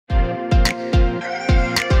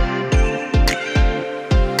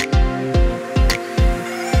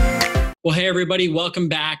Well, hey, everybody, welcome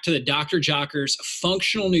back to the Dr. Jockers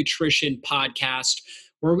Functional Nutrition Podcast,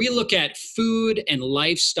 where we look at food and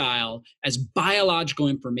lifestyle as biological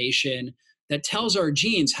information that tells our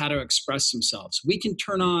genes how to express themselves. We can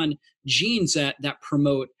turn on genes that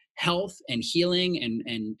promote health and healing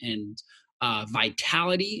and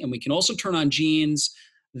vitality, and we can also turn on genes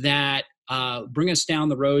that bring us down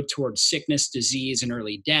the road towards sickness, disease, and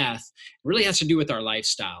early death. It really has to do with our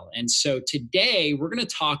lifestyle. And so today we're going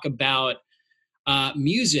to talk about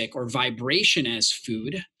music or vibration as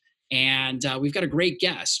food. And we've got a great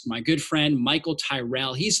guest, my good friend, Michael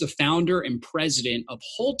Tyrrell. He's the founder and president of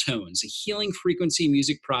Wholetones, a healing frequency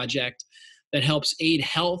music project that helps aid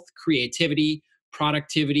health, creativity,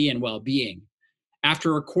 productivity, and well-being.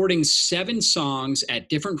 After recording 7 songs at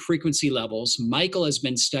different frequency levels, Michael has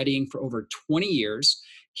been studying for over 20 years.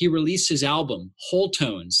 He released his album,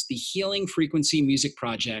 Wholetones, the Healing Frequency Music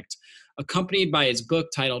Project, accompanied by his book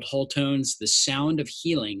titled Wholetones, The Sound of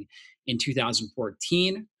Healing in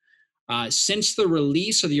 2014. Since the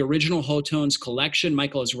release of the original Wholetones collection,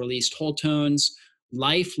 Michael has released Wholetones,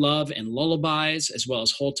 Life, Love, and Lullabies, as well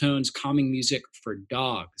as Wholetones, Calming Music for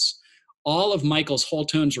Dogs. All of Michael's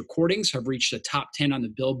Wholetones recordings have reached the top 10 on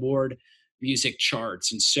the Billboard music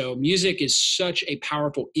charts. And so music is such a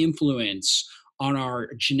powerful influence on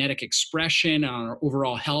our genetic expression, on our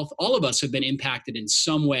overall health. All of us have been impacted in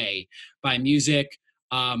some way by music.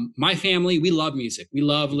 My family, we love music. We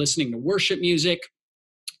love listening to worship music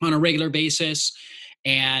on a regular basis.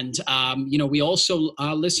 And, we also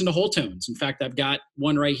listen to Wholetones. In fact, I've got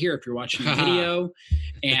one right here if you're watching the video.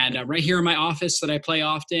 And right here in my office that I play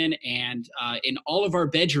often. And in all of our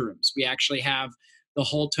bedrooms, we actually have the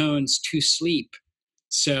Wholetones to sleep.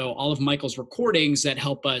 So all of Michael's recordings that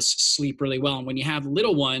help us sleep really well. And when you have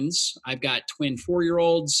little ones, I've got twin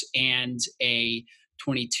 4-year-olds and a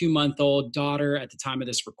 22-month-old daughter at the time of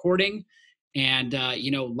this recording. And,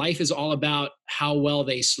 life is all about how well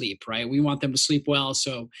they sleep, right? We want them to sleep well.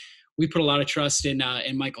 So we put a lot of trust in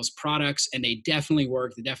Michael's products, and they definitely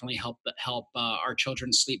work. They definitely help our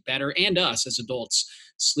children sleep better, and us as adults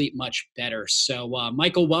sleep much better. So,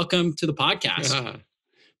 Michael, welcome to the podcast.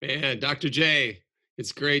 Man, Dr. J,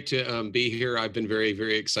 it's great to be here. I've been very,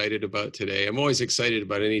 very excited about today. I'm always excited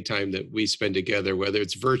about any time that we spend together, whether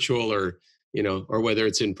it's virtual or whether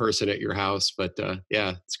it's in person at your house. But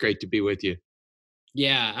yeah, it's great to be with you.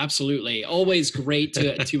 Yeah, absolutely. Always great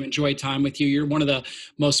to enjoy time with you. You're one of the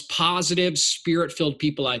most positive, spirit-filled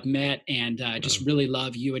people I've met, and I just really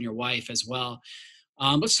love you and your wife as well.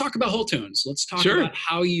 Let's talk about Wholetones. Let's talk Sure. about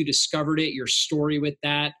how you discovered it, your story with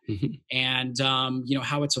that, Mhm. and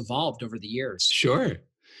how it's evolved over the years. Sure.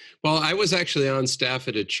 Well, I was actually on staff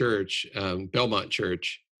at a church, Belmont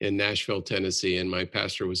Church in Nashville, Tennessee, and my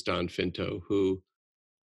pastor was Don Finto, who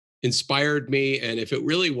inspired me. And if it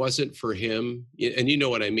really wasn't for him, and you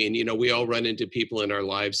know what I mean, we all run into people in our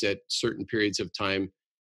lives at certain periods of time,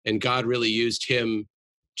 and God really used him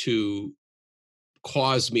to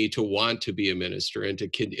cause me to want to be a minister and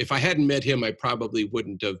if I hadn't met him, I probably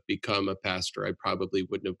wouldn't have become a pastor. I probably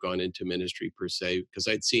wouldn't have gone into ministry per se, because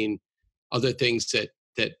I'd seen other things that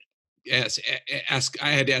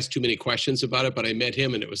I had asked too many questions about it, but I met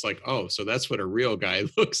him and it was like, oh, so that's what a real guy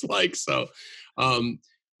looks like. So um,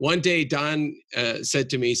 one day Don said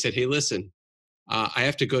to me, he said, hey, listen, I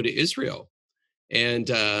have to go to Israel. And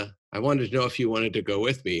I wanted to know if you wanted to go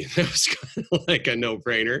with me. That was kind of like a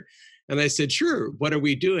no-brainer. And I said, sure, what are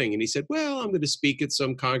we doing? And he said, well, I'm going to speak at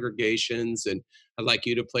some congregations and I'd like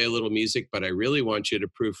you to play a little music, but I really want you to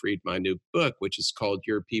proofread my new book, which is called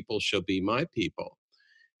Your People Shall Be My People.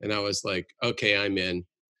 And I was like, okay, I'm in.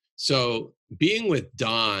 So being with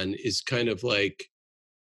Don is kind of like,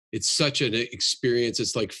 it's such an experience.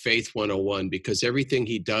 It's like faith 101, because everything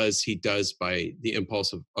he does by the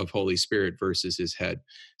impulse of Holy Spirit versus his head.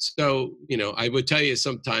 So, I would tell you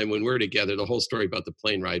sometime when we're together, the whole story about the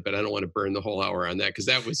plane ride, but I don't want to burn the whole hour on that because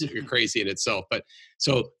that was crazy in itself. But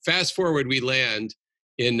so fast forward, we land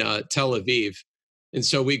in Tel Aviv. And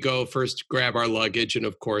so we go first grab our luggage. And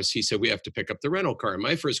of course, he said, we have to pick up the rental car. And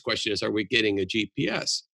my first question is, are we getting a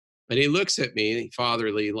GPS? And he looks at me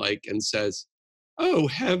fatherly like and says, oh,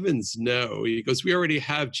 heavens, no. He goes, we already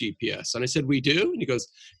have GPS. And I said, we do? And he goes,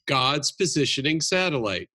 God's positioning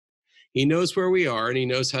satellite. He knows where we are and he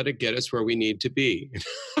knows how to get us where we need to be.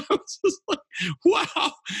 I was just like,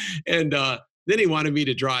 wow. And then he wanted me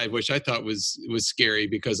to drive, which I thought was scary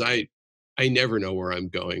because I never know where I'm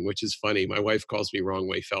going, which is funny. My wife calls me Wrong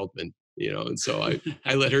Way Feldman, and so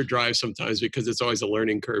I let her drive sometimes because it's always a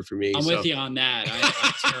learning curve for me. I'm with you on that.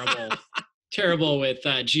 I'm terrible with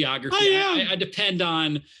geography. I depend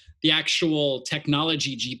on the actual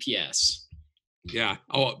technology GPS. Yeah.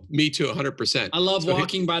 Oh, me too, 100%. I love So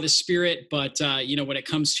walking by the Spirit, but when it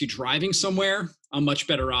comes to driving somewhere, I'm much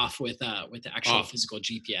better off with the actual oh, physical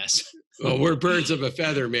GPS. well, we're birds of a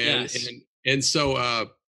feather, man. Yes. And so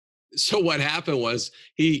what happened was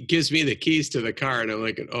he gives me the keys to the car, and I'm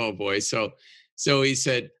like, oh boy. So he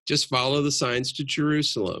said, just follow the signs to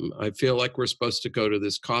Jerusalem. I feel like we're supposed to go to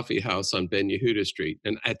this coffee house on Ben Yehuda Street.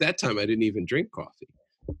 And at that time, I didn't even drink coffee.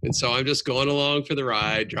 And so I'm just going along for the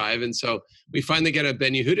ride, driving. So we finally get on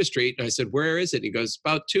Ben Yehuda Street, and I said, where is it? And he goes,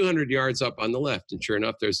 about 200 yards up on the left. And sure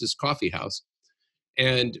enough, there's this coffee house.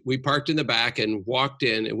 And we parked in the back and walked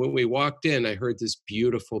in. And when we walked in, I heard this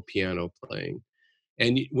beautiful piano playing.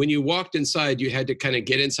 And when you walked inside, you had to kind of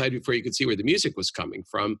get inside before you could see where the music was coming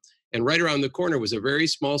from. And right around the corner was a very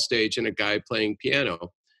small stage and a guy playing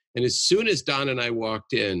piano. And as soon as Don and I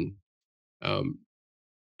walked in, um,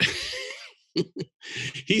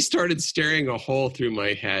 he started staring a hole through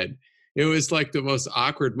my head. It was like the most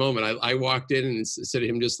awkward moment. I walked in and instead of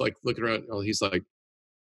him just like looking around, oh, he's like,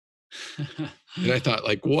 and I thought,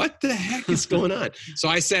 like, what the heck is going on? So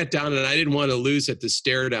I sat down and I didn't want to lose at the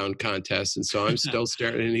stare down contest. And so I'm still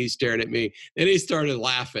staring and he's staring at me. And he started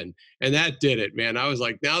laughing. And that did it, man. I was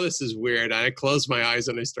like, now this is weird. I closed my eyes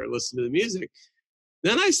and I started listening to the music.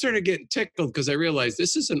 Then I started getting tickled because I realized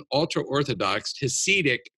this is an ultra-Orthodox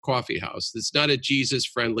Hasidic coffee house. It's not a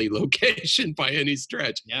Jesus-friendly location by any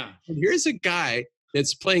stretch. Yeah. And here's a guy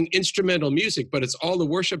that's playing instrumental music, but it's all the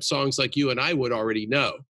worship songs like you and I would already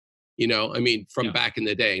know. I mean, from back in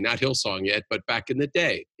the day, not Hillsong yet, but back in the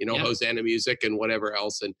day, Hosanna music and whatever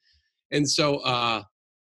else. And so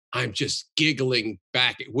I'm just giggling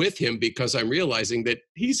back with him because I'm realizing that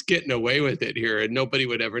he's getting away with it here and nobody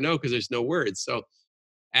would ever know because there's no words. So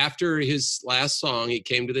after his last song, he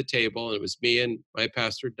came to the table and it was me and my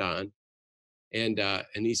pastor, Don. And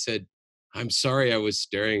he said, I'm sorry I was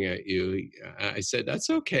staring at you. I said, that's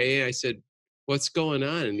okay. I said, what's going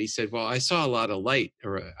on? And he said, well, I saw a lot of light,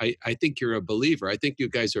 or I think you're a believer. I think you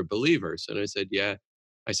guys are believers. And I said, yeah.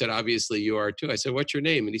 I said, obviously you are too. I said, what's your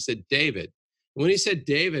name? And he said, David. And when he said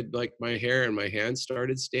David, like my hair and my hands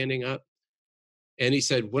started standing up. And he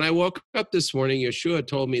said, when I woke up this morning, Yeshua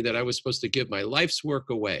told me that I was supposed to give my life's work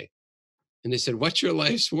away. And they said, what's your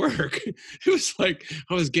life's work? It was like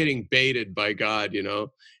I was getting baited by God,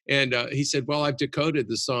 And he said, well, I've decoded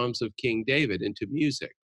the Psalms of King David into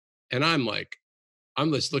music. And I'm like,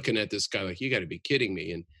 I'm just looking at this guy like, you got to be kidding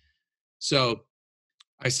me. And so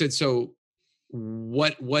I said, so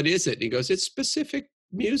what is it? And he goes, it's specific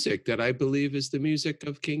music that I believe is the music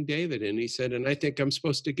of King David. And he said, and I think I'm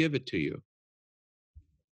supposed to give it to you.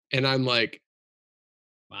 And I'm like,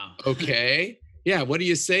 wow. Okay. Yeah. What do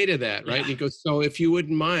you say to that? Right. Yeah. And he goes, so if you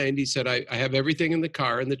wouldn't mind, he said, I have everything in the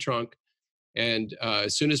car, in the trunk. And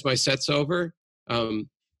as soon as my set's over,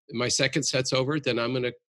 my second set's over, then I'm going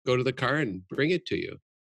to go to the car and bring it to you.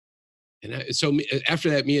 And so after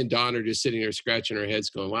that, me and Don are just sitting there scratching our heads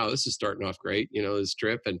going, wow, this is starting off great, this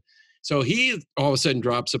trip. And so he all of a sudden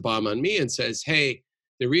drops a bomb on me and says, hey,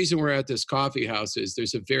 the reason we're at this coffee house is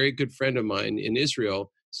there's a very good friend of mine in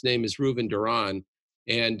Israel. His name is Reuven Duran.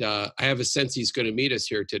 And I have a sense he's going to meet us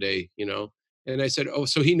here today, And I said, oh,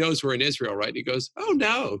 so he knows we're in Israel, right? And he goes, oh,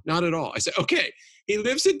 no, not at all. I said, okay, he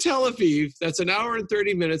lives in Tel Aviv. That's an hour and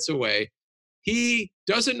 30 minutes away. He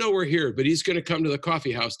doesn't know we're here, but he's going to come to the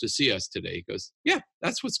coffee house to see us today. He goes, yeah,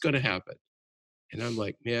 that's what's going to happen. And I'm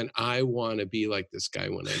like, man, I want to be like this guy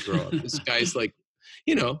when I grow up. This guy's like,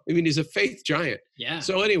 he's a faith giant. Yeah.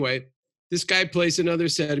 So anyway, this guy plays another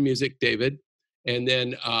set of music, David. And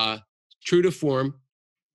then true to form,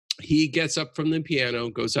 he gets up from the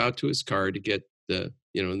piano, goes out to his car to get the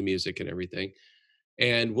music and everything.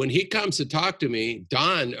 And when he comes to talk to me,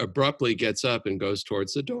 Don abruptly gets up and goes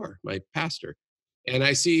towards the door, my pastor. And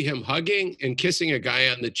I see him hugging and kissing a guy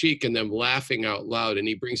on the cheek and them laughing out loud. And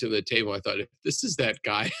he brings him to the table. I thought, if this is that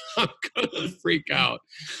guy, I'm going to freak out.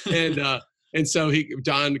 And so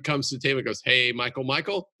Don comes to the table and goes, hey,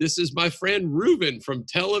 Michael, this is my friend Reuven from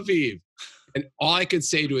Tel Aviv. And all I could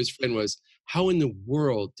say to his friend was, how in the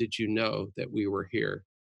world did you know that we were here?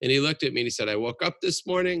 And he looked at me and he said, I woke up this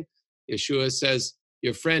morning. Yeshua says,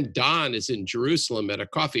 your friend Don is in Jerusalem at a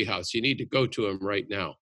coffee house. You need to go to him right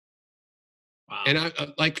now. Wow. And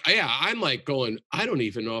I'm like going, I don't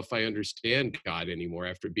even know if I understand God anymore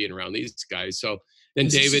after being around these guys. So then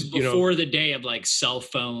David, before the day of like cell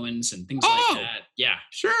phones and things like that. Yeah.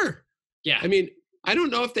 Sure. Yeah. I mean, I don't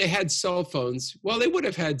know if they had cell phones. Well, they would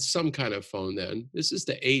have had some kind of phone then. This is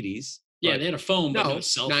the 80s. Yeah, they had a phone, but no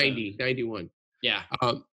cell phone. 90, 91. Yeah.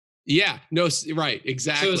 Yeah, no, right,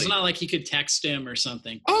 exactly. So it's not like you could text him or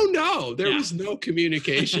something. Oh, no, there was no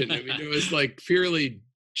communication. I mean, it was like purely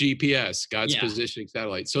GPS, God's Yeah. positioning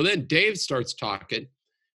satellite. So then Dave starts talking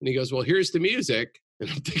and he goes, well, here's the music. And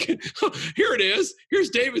I'm thinking, oh, here it is. Here's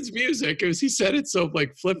David's music. Because he said it so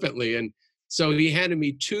like flippantly. And so he handed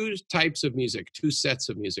me two types of music, two sets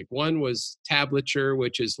of music. One was tablature,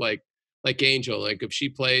 which is like Angel, like if she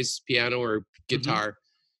plays piano or Hmm. guitar,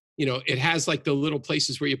 you know, it has like the little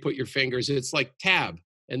places where you put your fingers. It's like tab.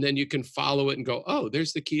 And then you can follow it and go, oh,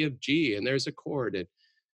 there's the key of G and there's a chord. And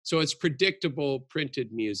so it's predictable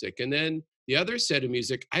printed music. And then the other set of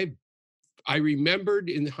music, I remembered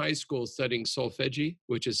in high school studying solfeggi,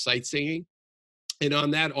 which is sight singing. And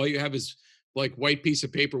on that, all you have is like white piece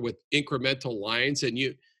of paper with incremental lines, and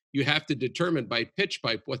you have to determine by pitch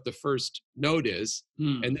pipe what the first note is.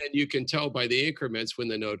 Hmm. And then you can tell by the increments when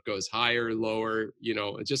the note goes higher, lower, you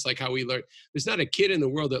know, it's just like how we learn. There's not a kid in the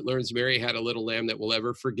world that learns Mary Had a Little Lamb that will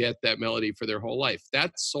ever forget that melody for their whole life.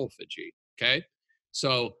 That's solfeggi. Okay.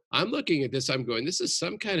 So I'm looking at this, I'm going, this is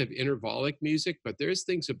some kind of intervallic music, but there's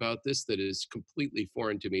things about this that is completely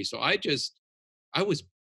foreign to me. So I was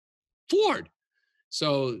floored.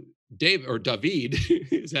 So Dave or David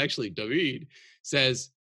is actually David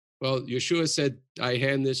says, well, Yeshua said, I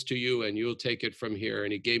hand this to you and you'll take it from here.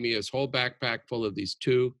 And he gave me his whole backpack full of these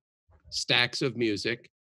two stacks of music.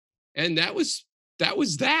 And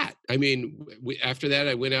that. I mean, after that,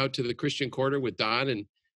 I went out to the Christian Quarter with Don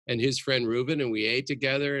and his friend Reuben, and we ate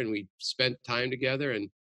together and we spent time together. And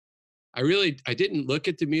I didn't look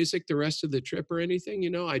at the music the rest of the trip or anything, you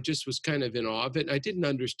know, I just was kind of in awe of it. And I didn't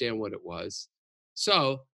understand what it was.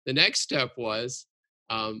 So the next step was,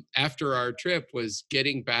 after our trip was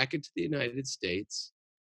getting back into the United States.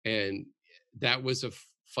 And that was a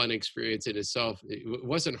fun experience in itself. It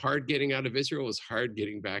wasn't hard getting out of Israel. It was hard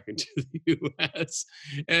getting back into the US.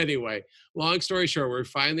 Anyway, long story short, we're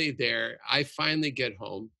finally there. I finally get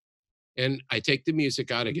home and I take the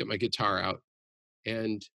music out. I get my guitar out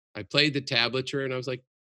and I played the tablature and I was like,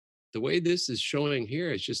 the way this is showing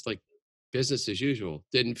here is just like business as usual.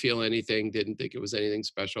 Didn't feel anything, didn't think it was anything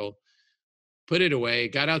special. Put it away,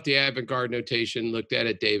 got out the avant-garde notation, looked at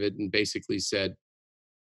it, David, and basically said,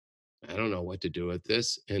 I don't know what to do with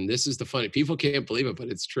this. And this is the funny, people can't believe it, but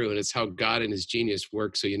it's true. And it's how God and his genius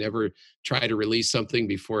work. So you never try to release something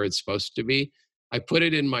before it's supposed to be. I put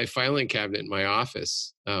it in my filing cabinet in my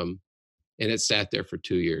office. And it sat there for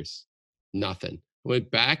 2 years. Nothing. I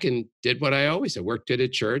went back and did what I always did. Worked at a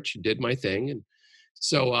church, did my thing. And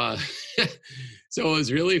so so what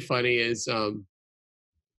was really funny is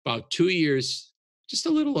about 2 years, just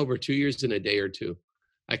a little over 2 years and a day or two,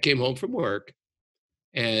 I came home from work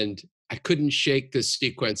and I couldn't shake this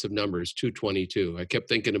sequence of numbers, 222. I kept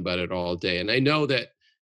thinking about it all day. And I know that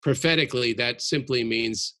prophetically, that simply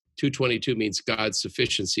means 222 means God's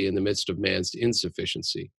sufficiency in the midst of man's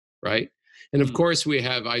insufficiency, right? And of Hmm. course, we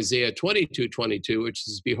have Isaiah 22:22, which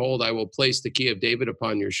is, behold, I will place the key of David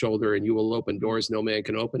upon your shoulder, and you will open doors no man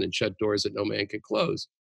can open and shut doors that no man can close.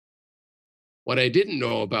 What I didn't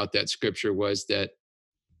know about that scripture was that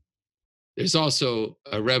there's also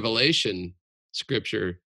a Revelation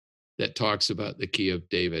scripture that talks about the key of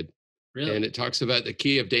David. And Really? it talks about the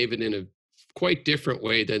key of David in a quite different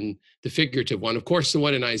way than the figurative one. Of course, the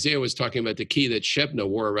one in Isaiah was talking about the key that Shebna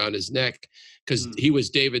wore around his neck because Hmm. he was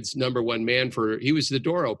David's number one man he was the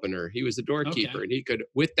door opener. He was the Okay. doorkeeper. And he could,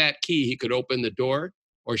 with that key, he could open the door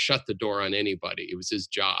or shut the door on anybody. It was his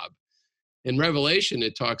job. In Revelation,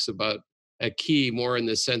 it talks about a key more in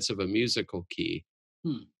the sense of a musical key.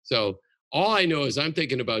 Hmm. So all I know is I'm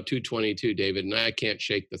thinking about 222, David, and I can't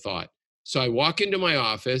shake the thought. So I walk into my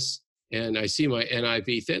office and I see my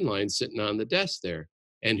NIV thin line sitting on the desk there.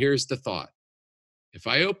 And here's the thought. If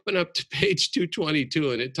I open up to page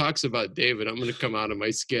 222 and it talks about David, I'm going to come out of my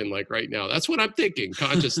skin like right now. That's what I'm thinking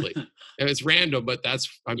consciously. And it's random, but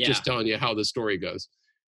I'm Yeah. just telling you how the story goes.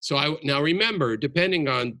 So now remember, depending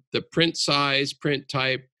on the print size, print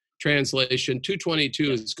type, translation, 222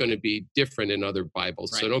 Yeah. is going to be different in other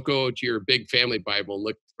Bibles. So Right. don't go to your big family Bible and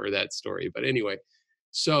look for that story. But anyway,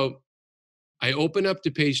 so I open up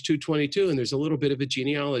to page 222 and there's a little bit of a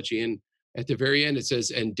genealogy. And at the very end, it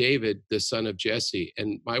says, and David, the son of Jesse.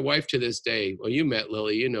 And my wife to this day, well, you met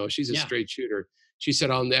Lily, you know, she's a Yeah. straight shooter. She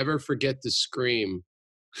said, I'll never forget the scream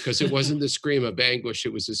because it wasn't the scream of anguish.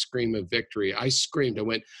 It was a scream of victory. I screamed. I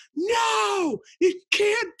went, no, it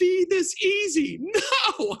can't be this easy.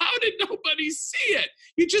 No, how did nobody see it?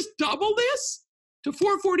 You just double this to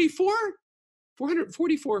 444,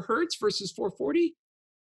 444 hertz versus 440?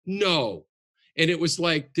 No. And it was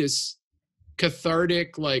like this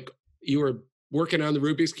cathartic, like you were working on the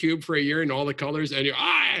Rubik's Cube for a year and all the colors and you're,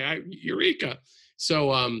 eureka.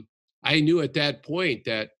 So I knew at that point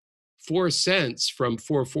that 4 cents from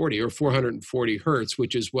 440 or 440 hertz,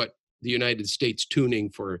 which is what the United States tuning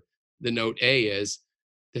for the note A is,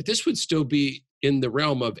 that this would still be in the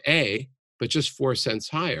realm of A, but just 4 cents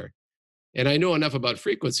higher. And I know enough about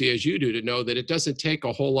frequency as you do to know that it doesn't take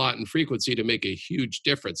a whole lot in frequency to make a huge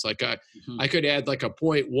difference. Like I could add like a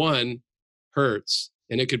 0.1 hertz,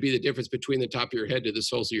 and it could be the difference between the top of your head to the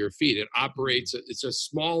soles of your feet. It operates, it's a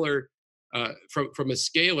smaller, from a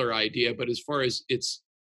scalar idea, but as far as it's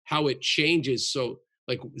how it changes, so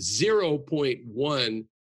like 0.1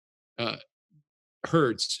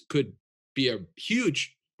 hertz could be a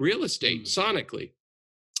huge real estate sonically.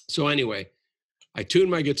 So anyway, I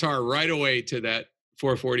tuned my guitar right away to that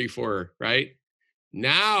 444, right?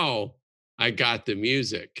 Now I got the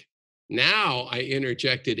music. Now I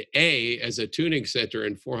interjected A as a tuning center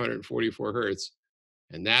in 444 hertz.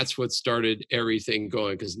 And that's what started everything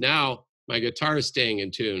going, because now my guitar is staying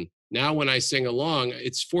in tune. Now when I sing along,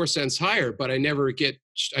 it's 4 cents higher, but I never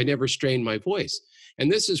strain my voice.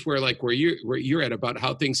 And this is where you're at about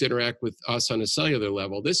how things interact with us on a cellular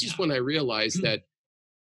level. This is when I realized that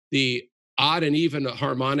the odd and even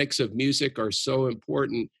harmonics of music are so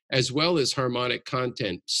important, as well as harmonic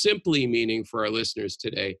content, simply meaning for our listeners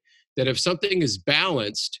today that if something is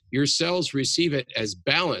balanced, your cells receive it as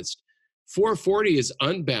balanced. 440 is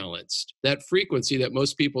unbalanced. That frequency that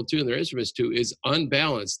most people tune their instruments to is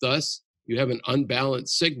unbalanced. Thus, you have an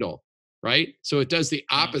unbalanced signal, right? So it does the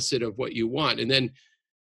opposite of what you want. And then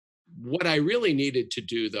what I really needed to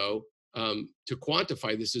do, though, to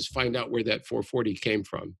quantify this is find out where that 440 came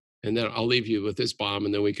from. And then I'll leave you with this bomb,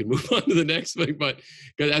 and then we can move on to the next thing. But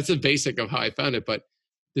because that's the basic of how I found it. But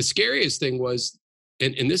the scariest thing was,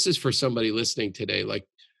 and this is for somebody listening today, like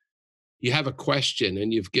you have a question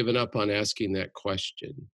and you've given up on asking that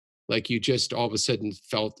question. Like you just all of a sudden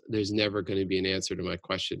felt there's never going to be an answer to my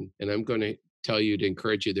question. And I'm going to tell you to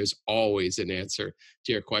encourage you, there's always an answer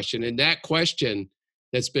to your question. And that question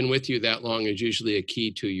that's been with you that long is usually a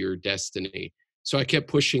key to your destiny. So I kept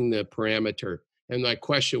pushing the parameter. And my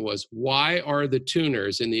question was, why are the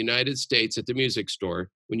tuners in the United States at the music store,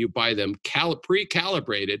 when you buy them,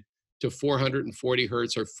 pre-calibrated to 440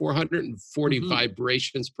 hertz or 440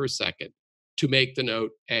 vibrations per second to make the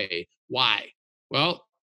note A? Why? Well,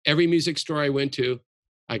 every music store I went to,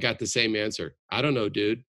 I got the same answer. I don't know,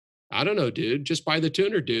 dude. I don't know, dude. Just buy the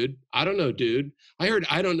tuner, dude. I don't know, dude. I heard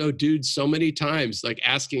I don't know, dude, so many times, like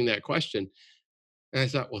asking that question. And I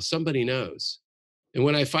thought, well, somebody knows. And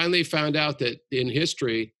when I finally found out that in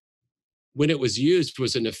history, when it was used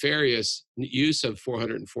was a nefarious use of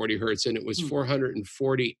 440 hertz, and it was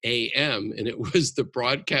 440 AM, and it was the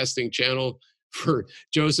broadcasting channel for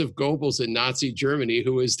Joseph Goebbels in Nazi Germany,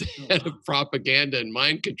 who was the head of propaganda and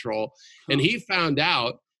mind control. And he found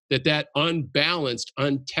out that unbalanced,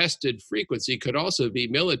 untested frequency could also be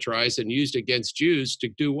militarized and used against Jews to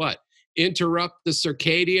do what? Interrupt the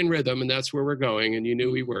circadian rhythm, and that's where we're going, and you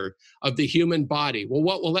knew we were, of the human body. Well,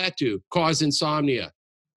 what will that do? Cause insomnia,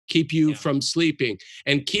 keep you from sleeping,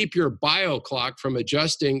 and keep your bio clock from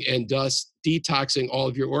adjusting and thus detoxing all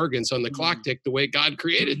of your organs on the clock tick the way God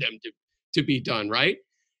created them to be done, right?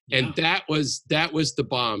 And that was the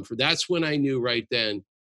bomb. That's when I knew right then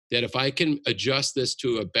that if I can adjust this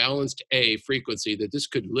to a balanced A frequency, that this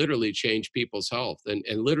could literally change people's health and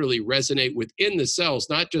literally resonate within the cells,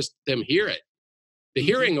 not just them hear it. The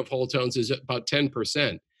hearing of Wholetones is about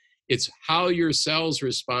 10%. It's how your cells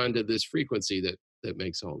respond to this frequency that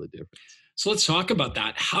makes all the difference. So let's talk about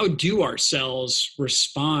that. How do our cells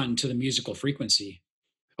respond to the musical frequency?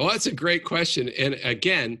 Well, that's a great question. And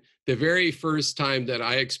again, the very first time that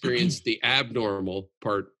I experienced the abnormal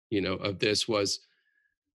part, of this was,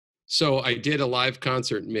 so I did a live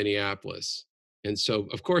concert in Minneapolis. And so,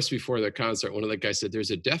 of course, before the concert, one of the guys said,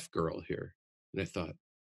 there's a deaf girl here. And I thought,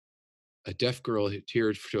 a deaf girl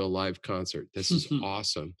here to a live concert. This is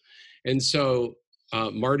awesome. And so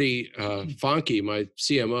Marty Fonke, my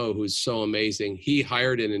CMO, who's so amazing, he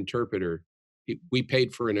hired an interpreter. We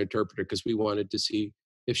paid for an interpreter because we wanted to see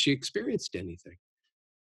if she experienced anything.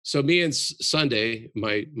 So me and Sunday,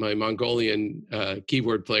 my Mongolian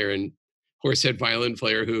keyboard player and horsehead violin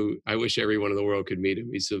player, who I wish everyone in the world could meet him.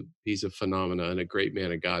 He's a phenomenon and a great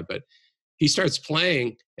man of God. But he starts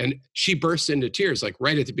playing and she bursts into tears, like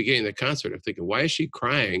right at the beginning of the concert. I'm thinking, why is she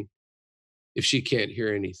crying if she can't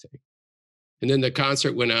hear anything? And then the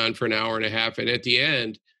concert went on for an hour and a half. And at the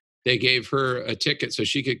end, they gave her a ticket so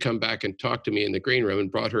she could come back and talk to me in the green room,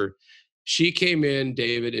 and brought her. She came in,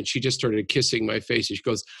 David, and she just started kissing my face. And she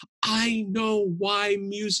goes, I know why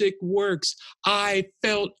music works. I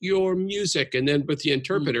felt your music. And then with the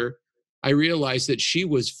interpreter, I realized that she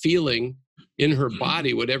was feeling in her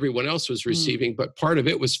body what everyone else was receiving, but part of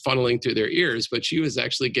it was funneling through their ears, but she was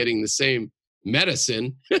actually getting the same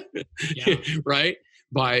medicine, Yeah. right?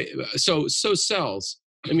 So cells.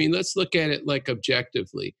 I mean, let's look at it like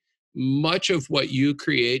objectively. Much of what you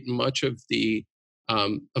create, much of the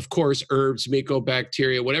of course, herbs,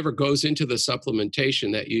 mycobacteria, whatever goes into the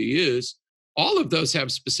supplementation that you use, all of those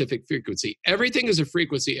have specific frequency. Everything is a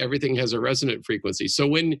frequency. Everything has a resonant frequency. So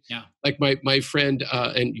when, like my friend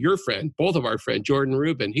and your friend, both of our friend, Jordan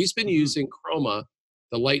Rubin, he's been using Chroma,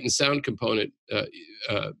 the light and sound component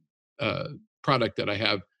product that I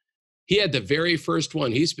have. He had the very first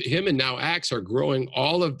one. Him and now Axe are growing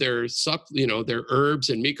all of their their herbs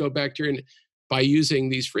and mycobacteria by using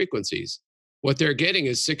these frequencies. What they're getting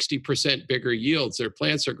is 60% bigger yields. Their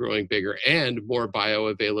plants are growing bigger and more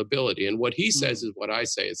bioavailability. And what he says is what I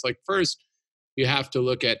say. It's like, first, you have to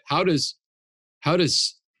look at how does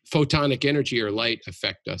photonic energy or light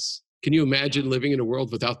affect us? Can you imagine living in a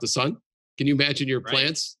world without the sun? Can you imagine your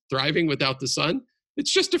plants thriving without the sun?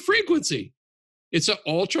 It's just a frequency. It's an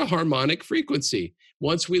ultra harmonic frequency.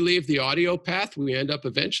 Once we leave the audio path, we end up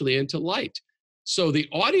eventually into light. So the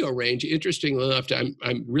audio range, interestingly enough,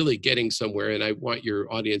 I'm really getting somewhere, and I want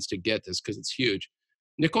your audience to get this because it's huge.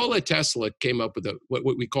 Nikola Tesla came up with what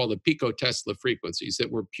we call the picotesla frequencies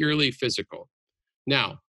that were purely physical.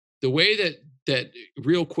 Now, the way that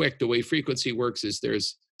real quick, the way frequency works is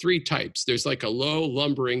there's three types. There's like a low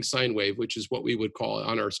lumbering sine wave, which is what we would call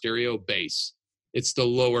on our stereo bass. It's the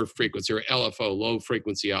lower frequency, or LFO, low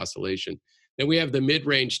frequency oscillation. Then we have the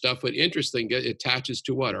mid-range stuff, but interesting, it attaches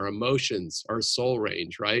to what? Our emotions, our soul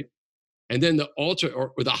range, right? And then the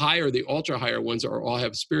the ultra higher ones all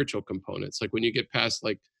have spiritual components. Like when you get past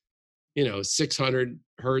 600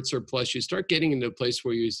 hertz or plus, you start getting into a place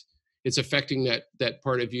where it's affecting that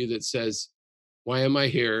part of you that says, why am I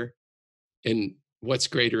here? And what's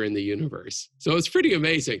greater in the universe? So it's pretty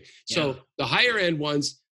amazing. Yeah. So the higher end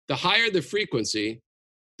ones, the higher the frequency,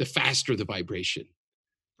 the faster the vibration.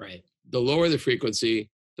 Right. The lower the frequency,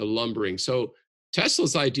 the lumbering. So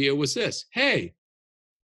Tesla's idea was this: hey,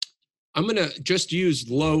 I'm going to just use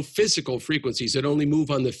low physical frequencies that only move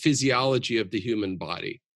on the physiology of the human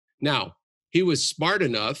body. Now, he was smart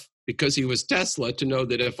enough, because he was Tesla, to know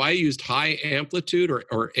that if I used high amplitude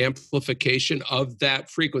or amplification of that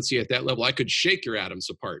frequency at that level, I could shake your atoms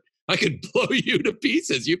apart. I could blow you to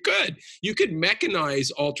pieces. You could mechanize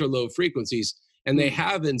ultra low frequencies. And they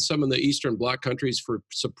have in some of the Eastern Bloc countries for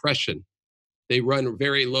suppression. They run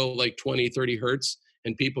very low, like 20, 30 hertz,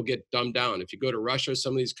 and people get dumbed down. If you go to Russia,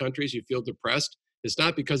 some of these countries, you feel depressed. It's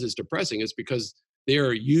not because it's depressing. It's because they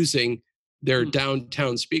are using their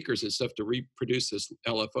downtown speakers and stuff to reproduce this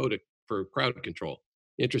LFO for crowd control.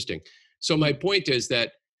 Interesting. So my point is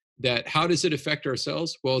that how does it affect our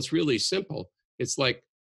cells? Well, it's really simple. It's like,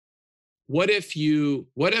 what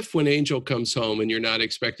if when Angel comes home and you're not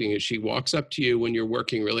expecting it, she walks up to you when you're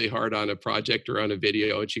working really hard on a project or on a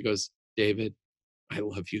video, and she goes, David, I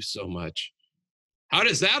love you so much. How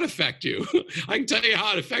does that affect you? I can tell you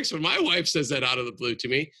how it affects when my wife says that out of the blue to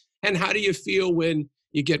me. And how do you feel when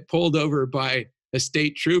you get pulled over by a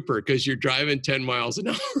state trooper because you're driving 10 miles an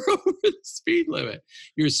hour over the speed limit?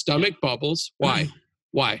 Your stomach bubbles. Why?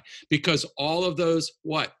 Why? Because all of those,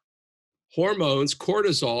 hormones,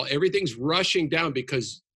 cortisol, everything's rushing down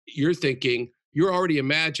because you're already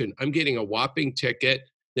imagine, I'm getting a whopping ticket,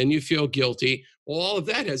 then you feel guilty. Well, all of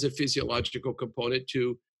that has a physiological component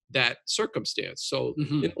to that circumstance. So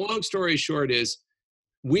the long story short is,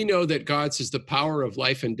 we know that God says the power of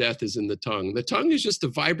life and death is in the tongue. The tongue is just a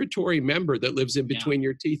vibratory member that lives in between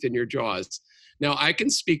your teeth and your jaws. Now, I can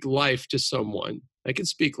speak life to someone. I can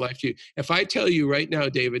speak life to you. If I tell you right now,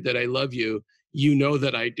 David, that I love you, you know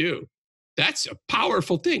that I do. That's a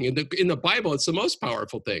powerful thing. In the Bible, it's the most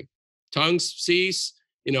powerful thing. Tongues cease,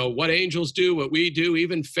 what angels do, what we do,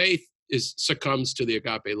 even faith succumbs to the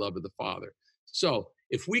agape love of the Father. So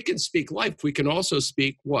if we can speak life, we can also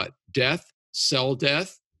speak what? Death, cell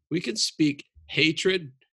death. We can speak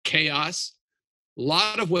hatred, chaos. A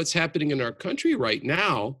lot of what's happening in our country right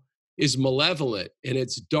now is malevolent, and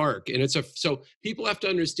it's dark, and so people have to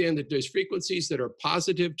understand that there's frequencies that are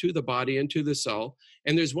positive to the body and to the cell,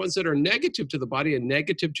 and there's ones that are negative to the body and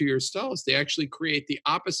negative to your cells. They actually create the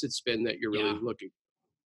opposite spin that you're really looking for.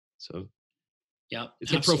 So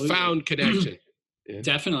it's absolutely. A profound connection.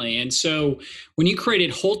 Definitely. And so when you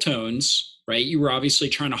created Wholetones, right, you were obviously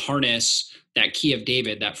trying to harness that key of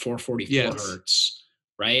David, that 444 hertz,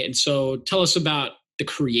 right? And so tell us about the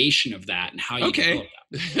creation of that and how you developed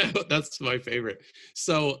that. That's my favorite.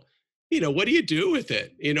 So, what do you do with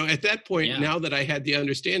it? At that point, now that I had the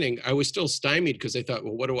understanding, I was still stymied because I thought,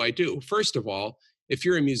 well, what do I do? First of all, if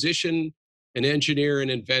you're a musician an engineer, an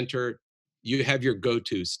inventor, you have your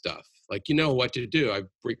go-to stuff. Like, you know what to do. I've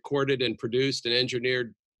recorded and produced and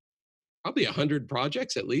engineered probably 100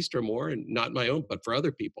 projects at least or more, and not my own, but for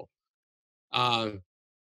other people. Uh,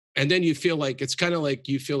 and then you feel like it's kind of like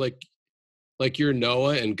you feel like you're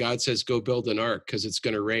Noah and God says, go build an ark because it's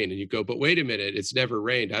going to rain. And you go, but wait a minute, it's never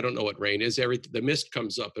rained. I don't know what rain is. The mist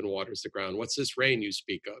comes up and waters the ground. What's this rain you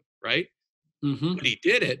speak of, right? Mm-hmm. But he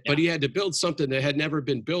did it, Yeah. but he had to build something that had never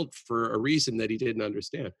been built for a reason that he didn't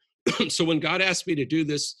understand. So when God asked me to do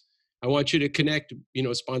this, I want you to connect,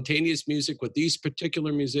 spontaneous music with these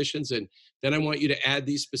particular musicians. And then I want you to add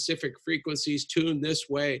these specific frequencies, tuned this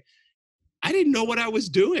way. I didn't know what I was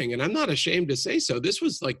doing. And I'm not ashamed to say so. This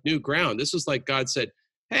was like new ground. This was like God said,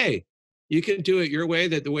 hey, you can do it your way,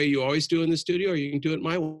 that the way you always do in the studio, or you can do it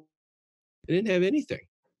my way. I didn't have anything.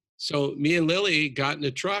 So me and Lily got in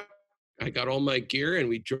a truck. I got all my gear and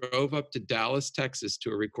we drove up to Dallas, Texas to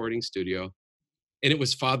a recording studio. And it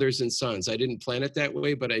was fathers and sons. I didn't plan it that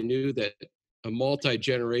way, but I knew that a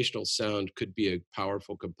multi-generational sound could be a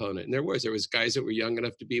powerful component. And there was guys that were young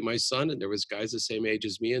enough to be my son, and there was guys the same age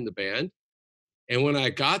as me in the band. And when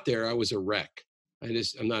I got there, I was a wreck.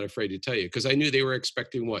 I'm not afraid to tell you, because I knew they were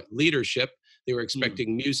expecting what? Leadership. They were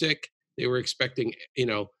expecting music. They were expecting,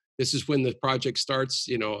 this is when the project starts,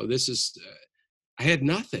 I had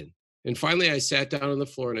nothing. And finally I sat down on the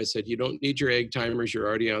floor and I said, you don't need your egg timers. You're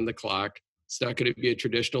already on the clock. It's not going to be a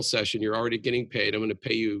traditional session. You're already getting paid. I'm going to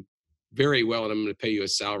pay you very well. And I'm going to pay you a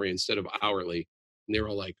salary instead of hourly. And they were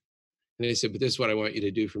all like, and they said, but this is what I want you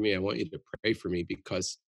to do for me. I want you to pray for me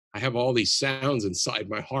because I have all these sounds inside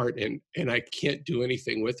my heart and I can't do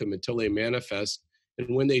anything with them until they manifest.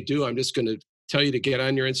 And when they do, I'm just going to tell you to get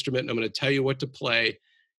on your instrument and I'm going to tell you what to play.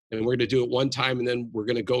 And we're going to do it one time and then we're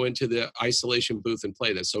going to go into the isolation booth and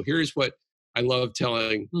play this. So here's what I love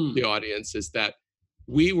telling the audience is that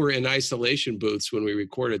we were in isolation booths when we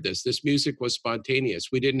recorded this. This music was spontaneous.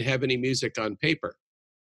 We didn't have any music on paper.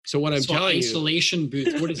 So what I'm telling you, isolation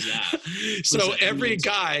booth, what is that? So every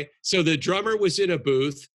guy, so the drummer was in a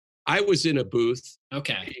booth. I was in a booth.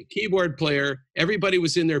 Okay. A keyboard player, everybody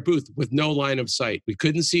was in their booth with no line of sight. We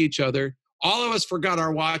couldn't see each other. All of us forgot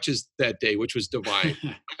our watches that day, which was divine.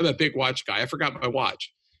 I'm a big watch guy. I forgot my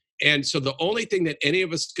watch. And so the only thing that any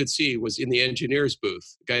of us could see was in the engineer's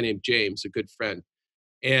booth, a guy named James, a good friend.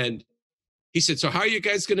 And he said, so how are you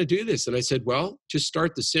guys going to do this? And I said, well, just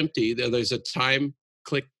start the SMPTE. There's a time,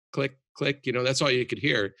 click, click, click. That's all you could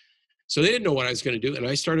hear. So they didn't know what I was going to do. And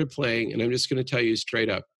I started playing, and I'm just going to tell you straight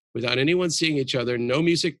up, without anyone seeing each other, no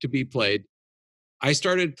music to be played. I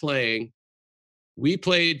started playing. We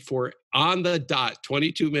played for on the dot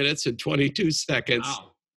 22 minutes and 22 seconds.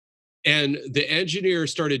 Wow. And the engineer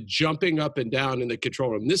started jumping up and down in the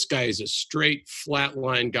control room. This guy is a straight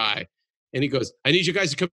flatline guy. And he goes, I need you guys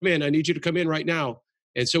to come in. I need you to come in right now.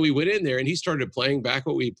 And so we went in there and he started playing back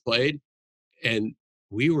what we played. And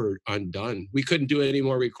we were undone. We couldn't do any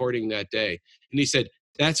more recording that day. And he said,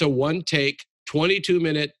 that's a one take, 22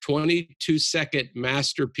 minute, 22 second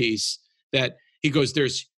masterpiece that he goes,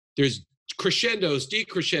 there's crescendos,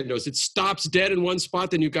 decrescendos. It stops dead in one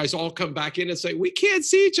spot. Then you guys all come back in and say, we can't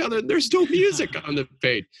see each other. There's no music on the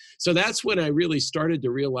page. So that's when I really started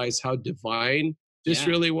to realize how divine this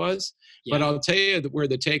really was. Yeah. But I'll tell you where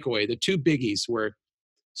the takeaway, the two biggies were,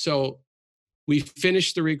 so we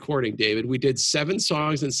finished the recording, David. We did 7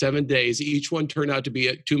 songs in 7 days. Each one turned out to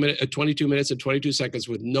be 22 minutes and 22 seconds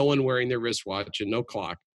with no one wearing their wristwatch and no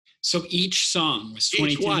clock. So each song was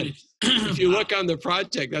 22 minutes. If you look on the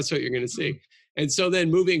project, that's what you're going to see. And so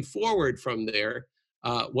then moving forward from there,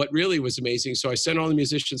 what really was amazing, so I sent all the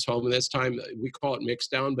musicians home, and this time we call it mix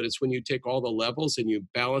down, but it's when you take all the levels and you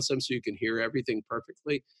balance them so you can hear everything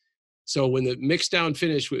perfectly. So when the mix down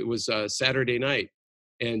finished, it was Saturday night.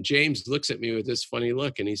 And James looks at me with this funny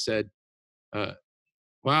look, and he said,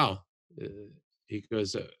 wow. He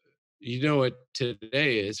goes, you know what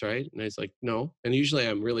today is, right? And I was like, no. And usually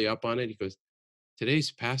I'm really up on it. He goes,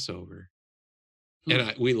 today's Passover.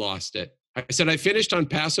 And we lost it. I said, I finished on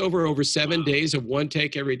Passover over 7 days of one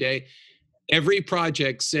take every day. Every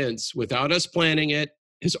project since, without us planning it,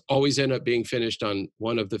 has always ended up being finished on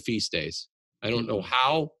one of the feast days. I don't know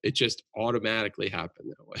how. It just automatically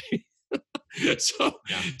happened that way. So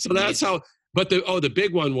that's how, but the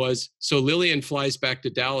big one was, so Lillian flies back to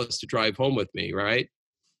Dallas to drive home with me, right?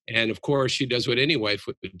 And of course she does what any wife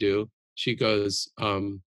would do. She goes,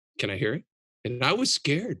 can I hear it? And I was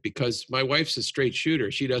scared because my wife's a straight shooter.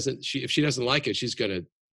 If she doesn't like it,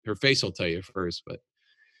 her face will tell you first. But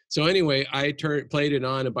so anyway, I played it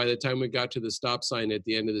on. And by the time we got to the stop sign at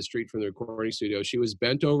the end of the street from the recording studio, she was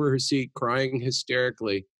bent over her seat, crying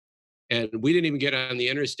hysterically. And we didn't even get on the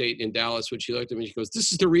interstate in Dallas when she looked at me. She goes,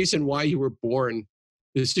 "This is the reason why you were born.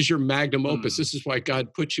 This is your magnum opus. This is why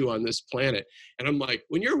God put you on this planet." And I'm like,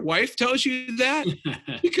 when your wife tells you that,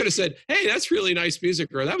 you could have said, "Hey, that's really nice music,"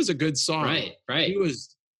 or "That was a good song." Right, right. She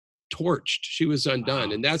was torched. She was undone.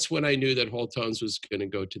 Wow. And that's when I knew that Wholetones was going to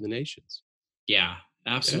go to the nations. Yeah,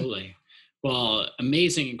 Yeah. absolutely. Well,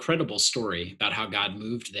 amazing, incredible story about how God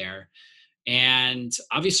moved there. And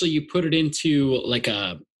obviously you put it into like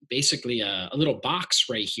basically a little box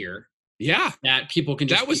right here Yeah. that people can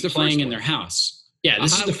That just was be the playing first in one. their house. Yeah,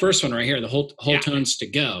 this is Uh-huh. the first one right here, the whole Yeah. tones to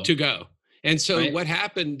go. To go. And so Right? what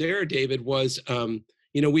happened there, David, was,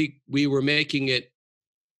 we were making it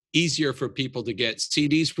easier for people to get.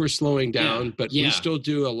 CDs were slowing Yeah. down, but we Yeah. still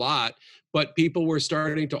do a lot. But people were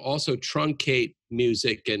starting to also truncate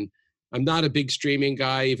music. And I'm not a big streaming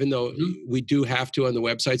guy, even though Mhm. we do have to on the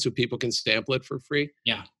website so people can sample it for free.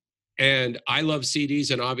 Yeah. And I love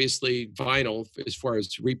CDs and obviously vinyl as far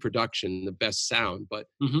as reproduction, the best sound. But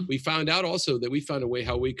Mhm. we found out also that we found a way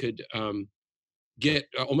how we could get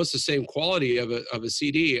almost the same quality of a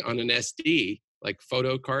CD on an SD, like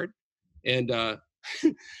photo card, and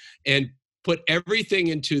and put everything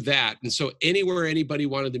into that. And so anywhere anybody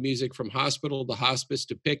wanted the music, from hospital to hospice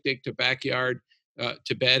to picnic to backyard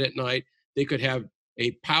to bed at night, they could have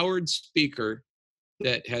a powered speaker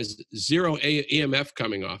that has zero EMF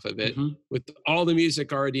coming off of it, Mhm. with all the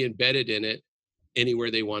music already embedded in it, anywhere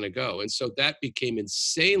they want to go. And so that became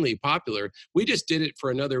insanely popular. We just did it for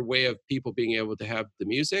another way of people being able to have the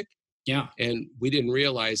music. Yeah. And we didn't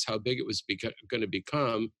realize how big it was going to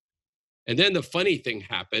become. And then the funny thing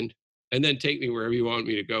happened, and then take me wherever you want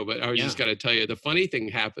me to go. But I was just Yeah. got to tell you, the funny thing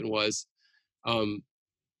happened was, um,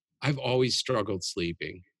 I've always struggled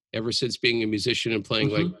sleeping ever since being a musician and playing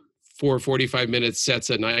like Mhm. 4 45 minute sets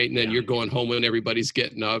a night. And then Yeah. you're going home when everybody's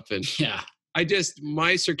getting up. And Yeah.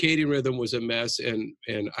 my circadian rhythm was a mess, and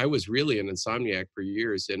I was really an insomniac for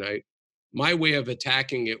years. And my way of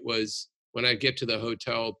attacking it was, when I get to the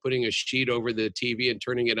hotel, putting a sheet over the TV and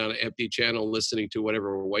turning it on an empty channel, listening to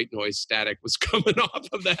whatever white noise static was coming off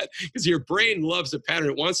of that, because your brain loves a pattern.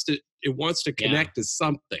 It wants to Yeah. connect to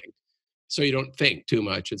something, so you don't think too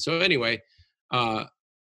much. And so anyway, uh,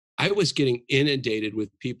 I was getting inundated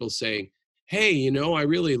with people saying, "Hey, I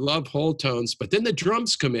really love whole tones, but then the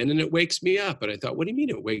drums come in and it wakes me up." And I thought, "What do you mean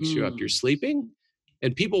it wakes you up? You're Mm. sleeping?"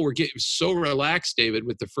 And people were getting so relaxed, David,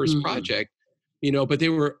 with the first Mhm. project, but they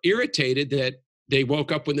were irritated that they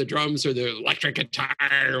woke up when the drums or the electric guitar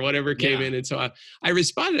or whatever came Yeah. in. And so I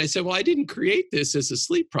responded. I said, "Well, I didn't create this as a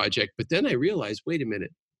sleep project." But then I realized, wait a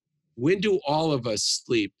minute, when do all of us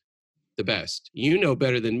sleep the best? You know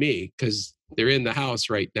better than me, because they're in the house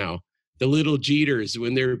right now. The little Jeters,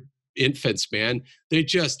 when they're infants, man, they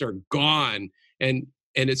just are gone. And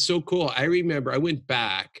it's so cool. I remember I went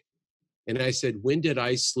back and I said, when did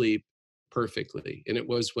I sleep perfectly? And it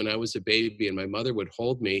was when I was a baby and my mother would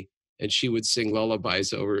hold me and she would sing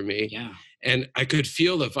lullabies over me. Yeah. And I could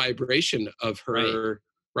feel the vibration of Right. her,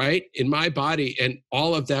 right, in my body. And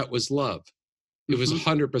all of that was love. It was Mhm.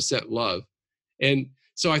 100% love. And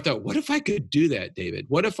so I thought, what if I could do that, David?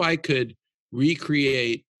 What if I could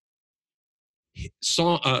recreate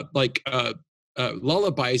song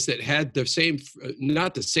lullabies that had the same,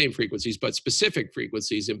 not the same frequencies, but specific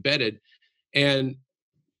frequencies embedded? And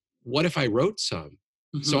what if I wrote some?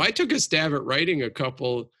 So Mhm. I took a stab at writing a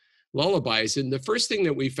couple lullabies. And the first thing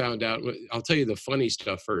that we found out, I'll tell you the funny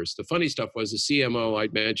stuff first. The funny stuff was the CMO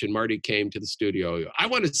I'd mentioned, Marty, came to the studio. "I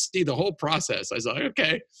want to see the whole process." I was like,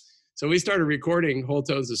 "Okay." So we started recording Whole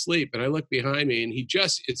Tones Asleep. And I look behind me and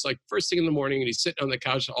it's like first thing in the morning and he's sitting on the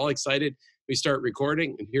couch all excited. We start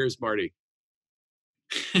recording and here's Marty.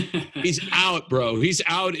 He's out, bro. He's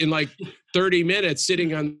out in like 30 minutes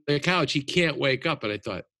sitting on the couch. He can't wake up. And I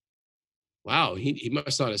thought, wow, he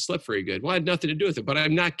must not have slept very good. Well, I had nothing to do with it, but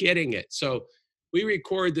I'm not getting it. So we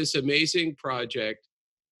record this amazing project.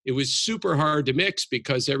 It was super hard to mix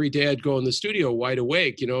because every day I'd go in the studio wide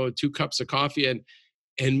awake, 2 cups of coffee, and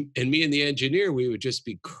me and the engineer, we would just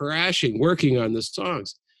be crashing, working on the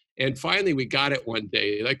songs. And finally we got it one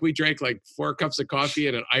day. Like we drank like 4 cups of coffee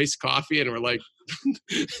and an iced coffee, and we're like,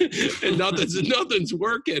 and nothing's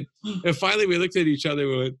working. And finally we looked at each other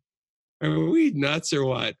and went, "Are we nuts or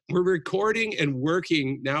what? We're recording and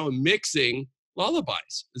working now and mixing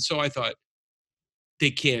lullabies." And so I thought,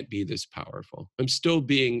 they can't be this powerful. I'm still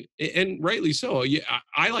being, and rightly so. Yeah,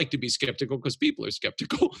 I like to be skeptical because people are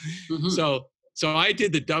skeptical. Mhm. So I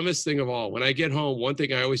did the dumbest thing of all. When I get home, one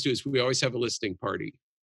thing I always do is we always have a listening party.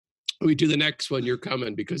 We do the next one, you're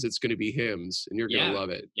coming, because it's going to be hymns and you're going to Yeah. love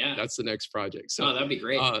it. Yeah. That's the next project. So, Oh, that'd be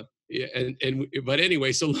great. yeah, but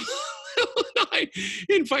anyway, so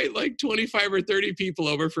invite like 25 or 30 people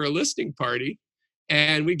over for a listening party.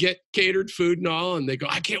 And we get catered food and all, and they go,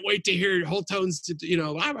 I can't wait to hear Wholetones,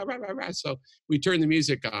 blah, blah, blah, blah, blah. So we turn the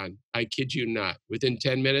music on. I kid you not. Within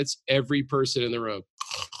 10 minutes, every person in the room.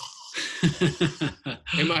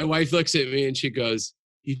 And my wife looks at me and she goes,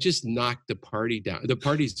 you just knocked the party down. The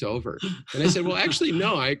party's over. And I said, well, actually,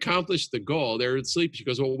 no, I accomplished the goal. They're asleep. She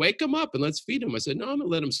goes, well, wake them up and let's feed them. I said, no, I'm going to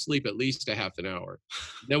let them sleep at least a half an hour.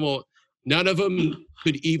 Then none of them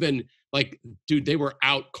could even, like, dude, they were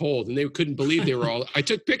out cold and they couldn't believe they were all, I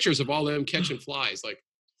took pictures of all of them catching flies, like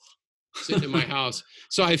sitting in my house.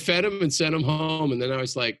 So I fed them and sent them home. And then I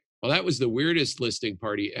was like, well, that was the weirdest listening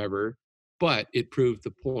party ever, but it proved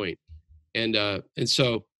the point. And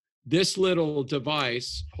so this little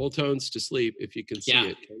device, Wholetones to Sleep, if you can see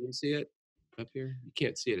it. Can you see it up here? You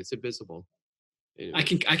can't see it. It's invisible.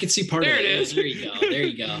 Anyway. I can see part of it. There it is. There you go. There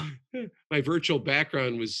you go. My virtual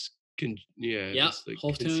background was, Like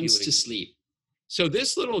Wholetones to Sleep. So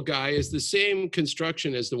this little guy is the same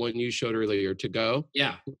construction as the one you showed earlier, To Go.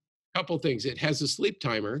 Yeah. Couple things. It has a sleep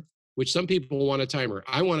timer, which some people want a timer.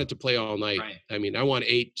 I want it to play all night. Right. I mean, I want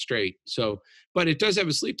 8 straight. So, but it does have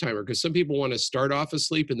a sleep timer because some people want to start off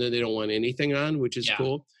asleep and then they don't want anything on, which is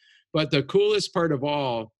cool. But the coolest part of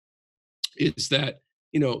all is that,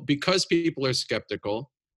 because people are skeptical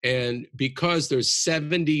and because there's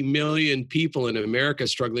 70 million people in America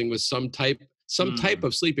struggling with some type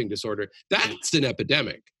of sleeping disorder, that's an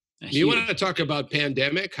epidemic. You want to talk about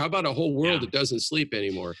pandemic? How about a whole world that doesn't sleep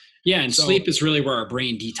anymore? Yeah, and sleep is really where our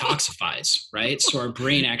brain detoxifies, right? So our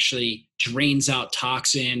brain actually drains out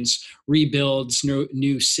toxins, rebuilds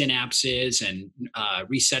new synapses, and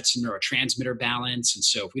resets the neurotransmitter balance. And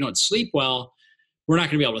so if we don't sleep well, we're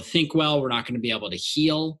not going to be able to think well. We're not going to be able to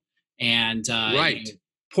heal. And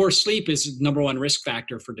poor sleep is the number one risk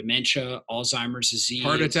factor for dementia, Alzheimer's disease.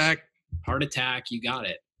 Heart attack. You got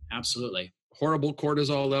it. Absolutely. Horrible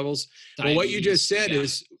cortisol levels. Diabetes, well, what you just said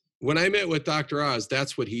is, when I met with Dr. Oz,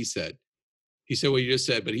 that's what he said. He said what you just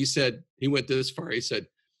said, but he said, he went this far. He said,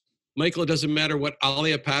 Michael, it doesn't matter what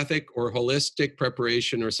allopathic or holistic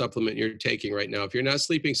preparation or supplement you're taking right now. If you're not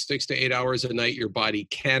sleeping 6 to 8 hours a night, your body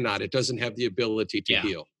cannot. It doesn't have the ability to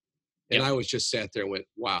heal. And I was just sat there and went,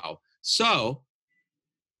 wow. So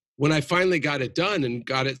when I finally got it done and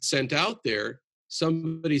got it sent out there,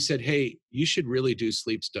 somebody said, hey, you should really do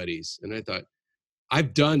sleep studies. And I thought,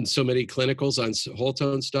 I've done so many clinicals on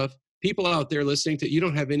Wholetones stuff. People out there listening to, you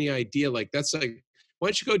don't have any idea. Like, that's like, why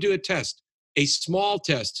don't you go do a test? A small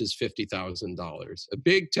test is $50,000. A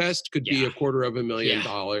big test could be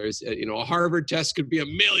 $250,000. A Harvard test could be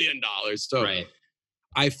 $1 million. So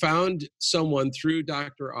I found someone through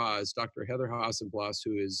Dr. Oz, Dr. Heather Hassenblas,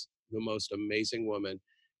 who is the most amazing woman.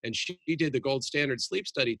 And she did the gold standard sleep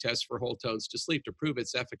study test for Wholetones to Sleep to prove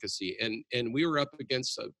its efficacy. And we were up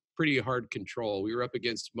against a pretty hard control. We were up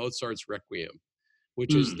against Mozart's Requiem,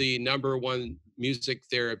 which is the ¡1 music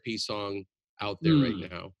therapy song out there right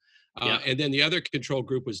now. And then the other control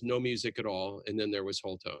group was no music at all. And then there was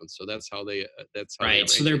Wholetones. So that's how they,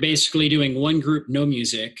 So they're basically doing one group, no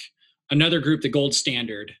music, another group, the gold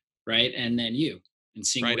standard, right? And then you, and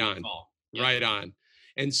seeing where you fall. Right on.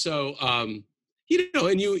 And so,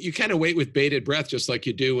 and you kind of wait with bated breath, just like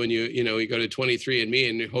you do when you go to 23andMe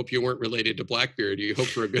and you hope you weren't related to Blackbeard. You hope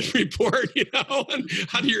for a good report, on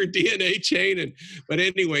your DNA chain. But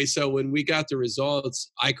anyway, so when we got the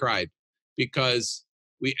results, I cried because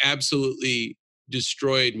we absolutely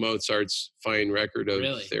destroyed Mozart's fine record of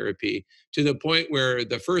therapy to the point where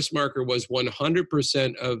the first marker was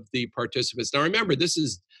 100% of the participants. Now, remember, this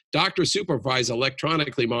is doctor supervised,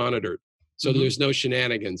 electronically monitored. So there's no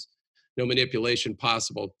shenanigans. No manipulation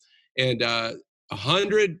possible. And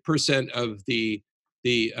 100% of the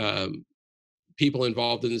people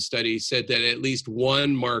involved in the study said that at least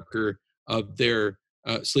one marker of their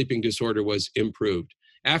sleeping disorder was improved.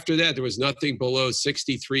 After that, there was nothing below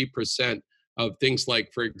 63% of things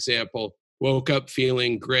like, for example, woke up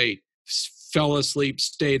feeling great, fell asleep,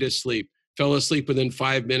 stayed asleep, fell asleep within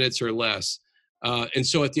 5 minutes or less. And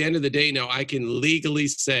so at the end of the day, now I can legally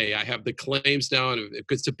say I have the claims now,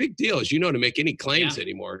 because it's a big deal, as you know, to make any claims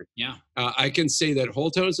anymore. I can say that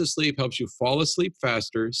Wholetones to Sleep helps you fall asleep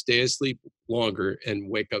faster, stay asleep longer, and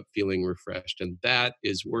wake up feeling refreshed. And that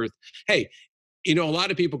is worth, hey, a lot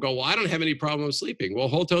of people go, well, I don't have any problem sleeping. Well,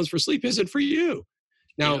 Wholetones for Sleep isn't for you.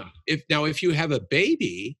 Now, if you have a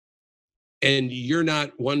baby and you're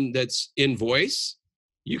not one that's in voice,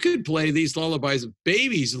 you could play these lullabies.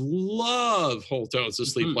 Babies love Wholetones to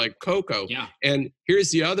Sleep like Coco. And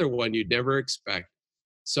here's the other one you'd never expect.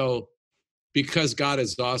 So because God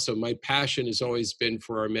is awesome, my passion has always been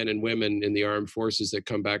for our men and women in the armed forces that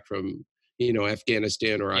come back from,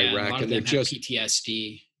 Afghanistan or Yeah, and a Iraq, lot of and they're them have just,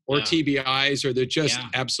 PTSD. or Yeah. TBIs, or they're just Yeah.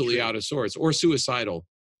 absolutely True. out of sorts, or suicidal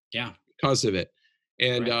Yeah. because of it.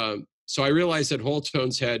 And Right. so I realized that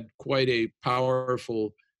Wholetones had quite a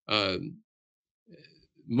powerful. Um,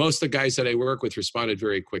 Most of the guys that I work with responded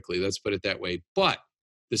very quickly. Let's put it that way. But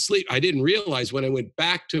the sleep, I didn't realize when I went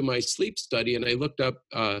back to my sleep study and I looked up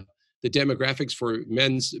the demographics for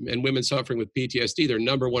men's and women suffering with PTSD, their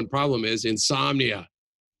number one problem is insomnia.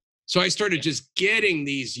 So I started Yeah. just getting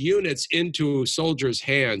these units into soldiers'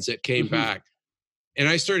 hands that came Mhm. back. And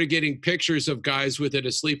I started getting pictures of guys with it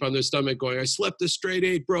asleep on their stomach going, I slept a straight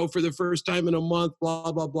 8, bro, for the first time in a month,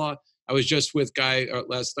 blah, blah, blah. I was just with a guy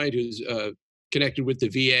last night who's connected with the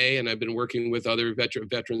VA, and I've been working with other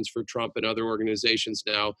veterans for Trump and other organizations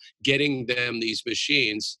now, getting them these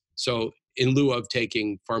machines. So in lieu of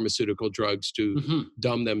taking pharmaceutical drugs to Mhm.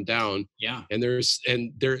 dumb them down. Yeah. And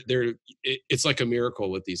it's like a miracle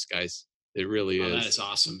with these guys. It really Oh, that is. is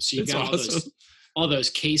awesome. So you've It's got awesome. all those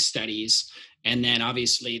case studies, and then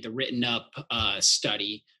obviously the written up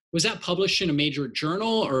study. Was that published in a major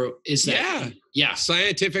journal, or is that? Yeah, Yeah.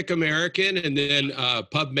 Scientific American, and then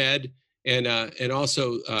PubMed, and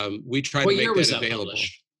also we try to What year make was that that available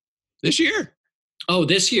published? this year. Oh,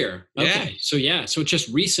 this year. Yeah, Okay. So yeah, so it just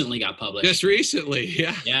recently got just published. recently.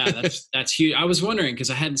 Yeah, Yeah, that's huge. I was wondering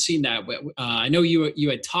because I hadn't seen that. I know you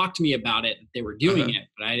had talked to me about it. They were doing uh-huh. it,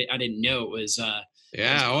 but I didn't know it was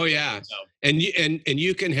Yeah, oh published. yeah. So And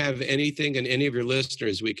you can have anything, and any of your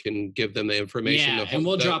listeners, we can give them the information. yeah, The whole and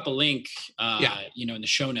we'll drop a link, yeah, in the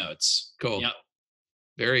show notes. cool, Yep.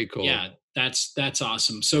 very cool. Yeah, that's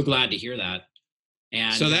awesome. So glad to hear that.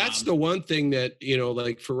 So And that's the one thing that,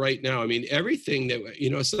 like for right now, I mean, everything that,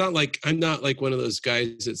 it's not like, I'm not like one of those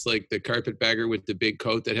guys that's like the carpetbagger with the big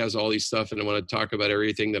coat that has all these stuff. And I want to talk about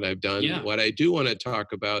everything that I've done. yeah, What I do want to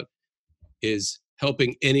talk about is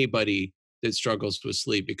helping anybody that struggles with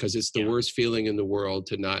sleep, because it's the yeah, worst feeling in the world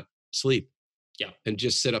to not sleep yeah, and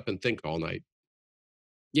just sit up and think all night.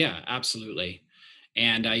 yeah, absolutely.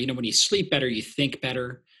 And when you sleep better, you think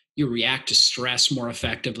better, you react to stress more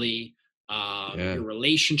effectively. Yeah. Your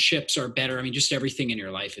relationships are better. I mean, just everything in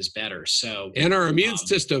your life is better. So And our immune um,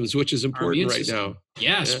 systems, which is our important immune right system. now.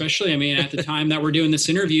 Yeah, Yeah. especially I mean at the time that we're doing this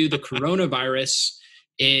interview, the coronavirus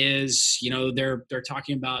is, they're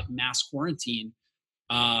talking about mass quarantine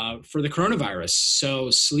for the coronavirus. So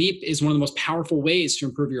sleep is one of the most powerful ways to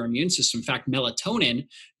improve your immune system. In fact, melatonin,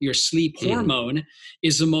 your sleep Mhm. hormone,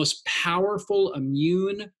 is the most powerful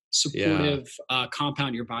immune Yeah. supportive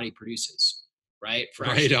compound your body produces, right? For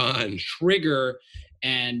Right actually on. trigger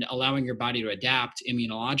and allowing your body to adapt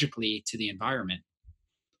immunologically to the environment.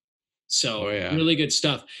 Oh So yeah. really good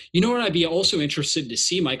stuff. You know what I'd be also interested to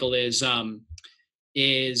see, Michael, is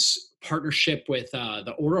partnership with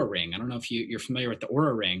the Aura Ring. I don't know if you're familiar with the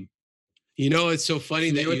Aura Ring. It's so funny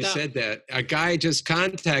Familiar that with you that? said that. A guy just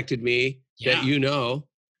contacted me that Yeah.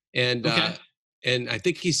 and Okay. and I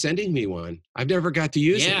think he's sending me one. I've never got to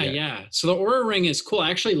use it Yeah, yet. yeah. So the Aura Ring is cool. I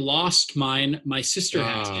actually lost mine. My sister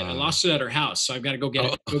has it. I Ah. lost it at her house, so I've got to go get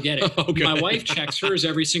Oh, it. Go get it. My okay. wife checks hers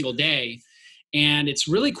every single day, and it's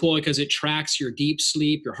really cool because it tracks your deep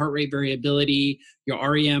sleep, your heart rate variability, your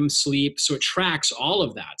REM sleep. So it tracks all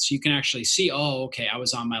of that. So you can actually see, oh, okay, I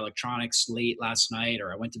was on my electronics late last night,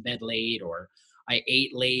 or I went to bed late, or I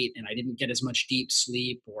ate late and I didn't get as much deep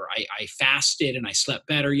sleep, or I fasted and I slept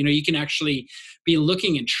better. You can actually be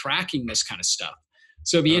looking and tracking this kind of stuff.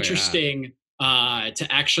 So it'd be Oh yeah. interesting to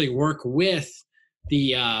actually work with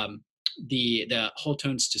the the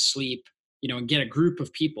Wholetones to sleep, and get a group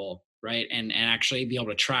of people, right, and actually be able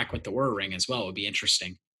to track with the Oura Ring as well. Would be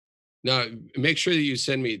interesting. Now, make sure that you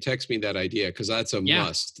text me that idea, because that's a Yeah,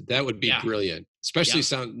 must. That would be yeah, brilliant. Especially yeah,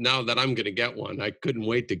 sound now that I'm going to get one. I couldn't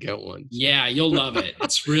wait to get one. So. yeah. You'll love it.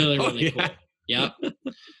 It's really Oh really yeah. cool. Yep.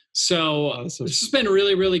 So Awesome. this has been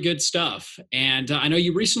really really good stuff, and I know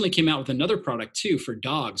you recently came out with another product too for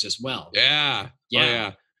dogs as well. Yeah. Oh Yeah,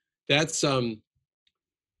 yeah. That's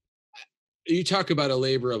you talk about a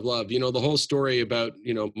labor of love. The whole story about,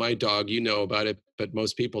 my dog, about it, but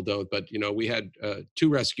most people don't. But, we had 2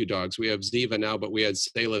 rescue dogs. We have Ziva now, but we had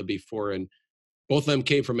Selah before. And both of them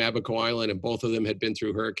came from Abaco Island, and both of them had been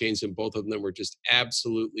through hurricanes, and both of them were just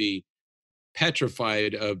absolutely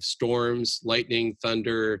petrified of storms, lightning,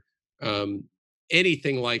 thunder, um,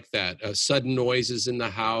 anything like that. Sudden noises in the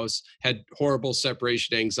house, had horrible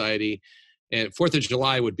separation anxiety. And 4th of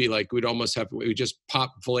July would be like, we'd just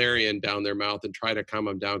pop valerian down their mouth and try to calm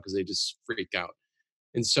them down because they just freak out.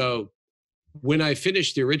 And so when I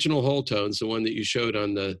finished the original Wholetones, the one that you showed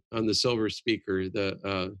on the silver speaker,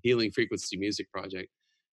 the Healing Frequency Music Project,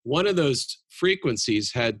 one of those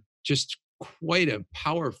frequencies had just quite a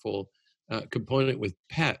powerful component with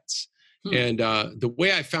pets. Hmm. And the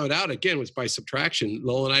way I found out, again, was by subtraction.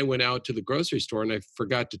 Lowell and I went out to the grocery store and I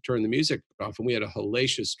forgot to turn the music off. And we had a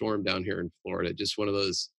hellacious storm down here in Florida. Just one of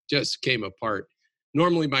those, just came apart.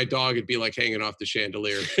 Normally my dog would be like hanging off the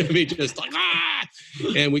chandelier. I mean, just like, ah!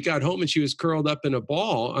 And we got home and she was curled up in a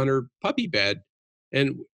ball on her puppy bed.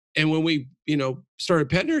 And when we, started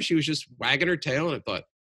petting her, she was just wagging her tail. And I thought,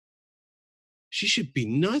 she should be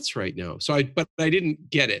nuts right now. But I didn't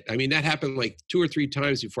get it. I mean, that happened like 2 or 3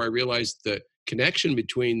 times before I realized the connection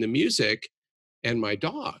between the music and my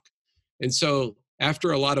dog. And so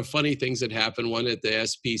after a lot of funny things that happened, one at the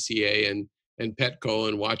SPCA and Petco,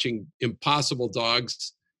 and watching impossible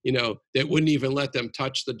dogs, that wouldn't even let them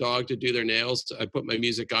touch the dog to do their nails, I put my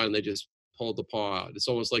music on and they just pulled the paw out. It's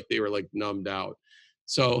almost like they were like numbed out.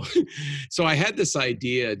 So, so I had this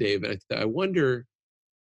idea, David. I wonder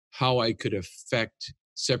how I could affect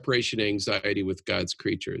separation anxiety with God's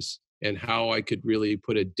creatures, and how I could really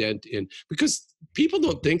put a dent in, because people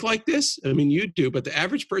don't think like this. I mean, you do, but the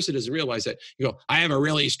average person doesn't realize that. You go, I have a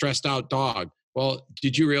really stressed out dog. Well,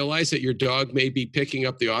 did you realize that your dog may be picking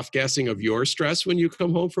up the off-gassing of your stress when you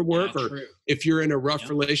come home from work? Yeah, or true. if you're in a rough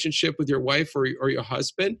relationship with your wife or your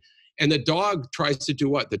husband, and the dog tries to do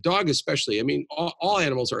what? The dog especially, I mean, all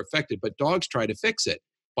animals are affected, but dogs try to fix it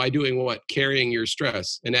by doing what? Carrying your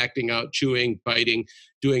stress and acting out, chewing, biting,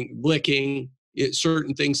 doing licking,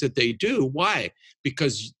 certain things that they do. Why?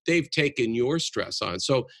 Because they've taken your stress on.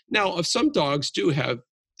 So now, if some dogs do have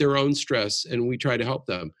their own stress and we try to help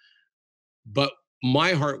them, but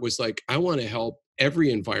my heart was like, I want to help every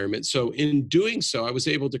environment. So in doing so, I was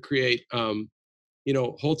able to create,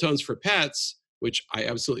 Wholetones for Pets, which I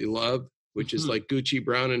absolutely love, which is like Gucci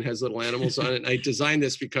brown and has little animals on it. And I designed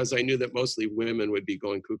this because I knew that mostly women would be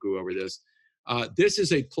going cuckoo over this. This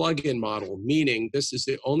is a plug-in model, meaning this is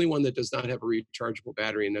the only one that does not have a rechargeable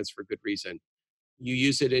battery, and that's for good reason. You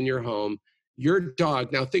use it in your home. Your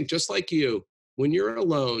dog, now think just like you, when you're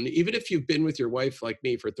alone, even if you've been with your wife like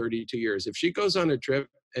me for 32 years, if she goes on a trip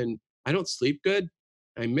and I don't sleep good,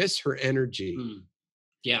 I miss her energy.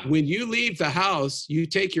 Yeah. When you leave the house, you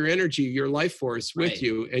take your energy, your life force with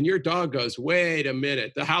you, and your dog goes, wait a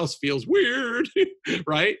minute, the house feels weird,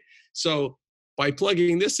 right? So by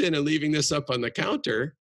plugging this in and leaving this up on the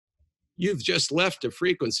counter, you've just left a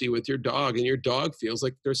frequency with your dog, and your dog feels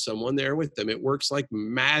like there's someone there with them. It works like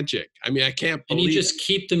magic. I mean, I can't believe it. And you just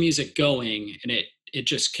keep the music going, and it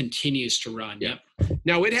just continues to run. Yeah.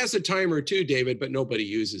 Now it has a timer too, David, but nobody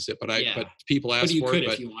uses it. But people ask for it. You could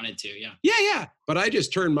if you wanted to, yeah. Yeah. But I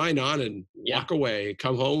just turn mine on and walk away.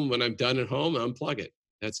 Come home when I'm done at home, unplug it.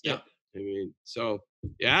 That's it. I mean, so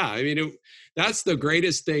yeah. I mean, that's the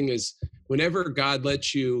greatest thing is whenever God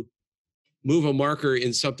lets you move a marker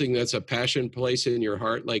in something that's a passion place in your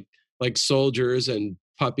heart, like soldiers and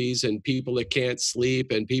puppies and people that can't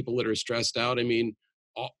sleep and people that are stressed out. I mean,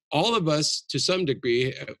 all of us to some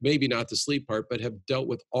degree, maybe not the sleep part, but have dealt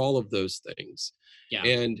with all of those things. Yeah.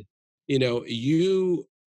 And, you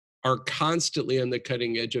are constantly on the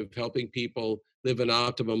cutting edge of helping people live an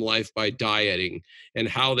optimum life by dieting and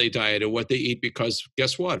how they diet and what they eat, because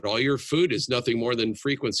guess what? All your food is nothing more than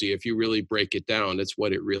frequency. If you really break it down, it's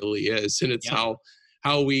what it really is. And it's how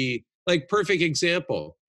we, like, perfect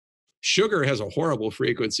example, sugar has a horrible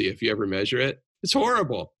frequency. If you ever measure it, it's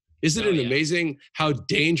horrible. Isn't it amazing how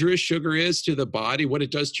dangerous sugar is to the body, what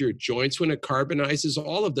it does to your joints when it carbonizes,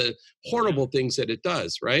 all of the horrible things that it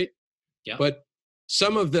does, right? Yeah. But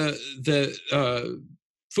some of the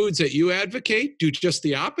foods that you advocate do just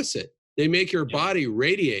the opposite. They make your body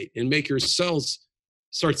radiate and make your cells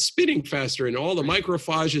start spinning faster, and all the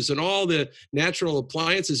macrophages and all the natural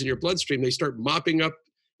appliances in your bloodstream, they start mopping up,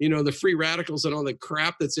 the free radicals and all the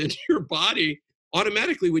crap that's in your body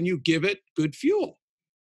automatically when you give it good fuel.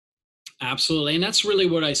 Absolutely. And that's really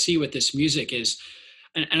what I see with this music is,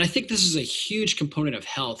 and I think this is a huge component of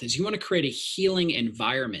health, is you want to create a healing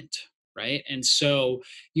environment, right? And so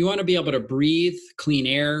you want to be able to breathe clean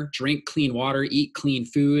air, drink clean water, eat clean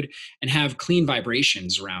food, and have clean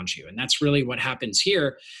vibrations around you. And that's really what happens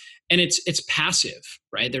here. And it's passive,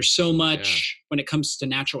 right? There's so much when it comes to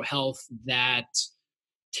natural health that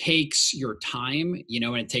takes your time,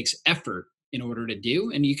 and it takes effort in order to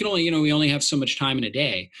do. And you can only, we only have so much time in a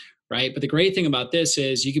day. Right. But the great thing about this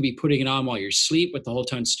is you could be putting it on while you're asleep with the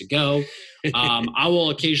Wholetones to go. I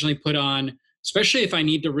will occasionally put on, especially if I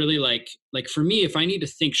need to really like for me, if I need to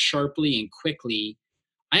think sharply and quickly,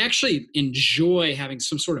 I actually enjoy having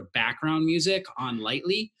some sort of background music on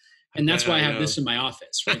lightly. And that's why I have this in my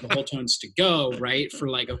office, right? The Wholetones to go, right? For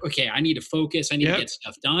like, okay, I need to focus. I need to get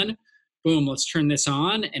stuff done. Boom, let's turn this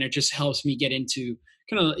on. And it just helps me get into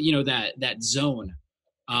kind of, that zone.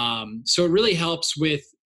 So it really helps with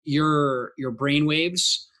your brain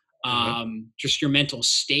waves, Uh-huh. just your mental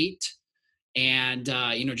state, and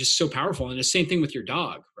just so powerful. And the same thing with your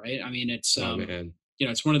dog, right? I mean, it's Oh man.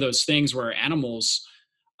 it's one of those things where animals,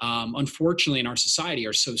 unfortunately, in our society,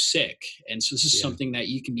 are so sick, and so this is Yeah. something that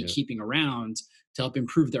you can be Yeah. keeping around to help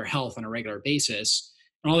improve their health on a regular basis.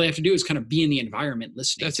 And all they have to do is kind of be in the environment,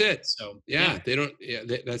 listening That's to it. it. So Yeah, yeah, they don't. Yeah,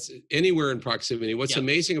 that's anywhere in proximity. What's yep,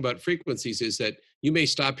 amazing about frequencies is that you may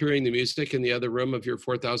stop hearing the music in the other room of your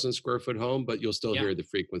 4,000 square foot home, but you'll still yeah. hear the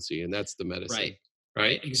frequency, and that's the medicine, Right. right?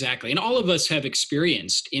 Right. Exactly. And all of us have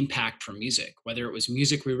experienced impact from music, whether it was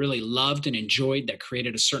music we really loved and enjoyed that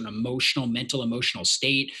created a certain emotional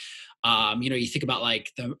state. You think about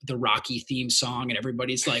like the Rocky theme song and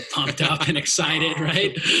everybody's like pumped up and excited,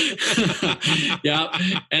 right? Yeah.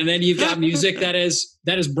 And then you've got music that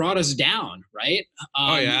has brought us down, right?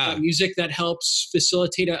 Oh You've got yeah, music that helps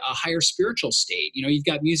facilitate a higher spiritual state. You've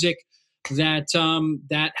got music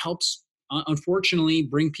that helps, unfortunately,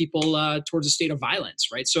 bring people towards a state of violence,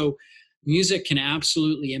 right? So music can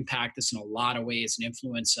absolutely impact us in a lot of ways and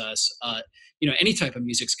influence us. Any type of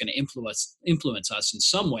music's going to influence us in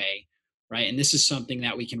some way, right? And this is something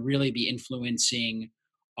that we can really be influencing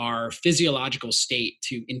our physiological state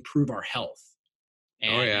to improve our health, oh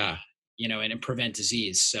and yeah. and prevent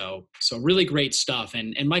disease. So really great stuff.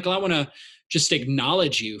 And Michael, I want to just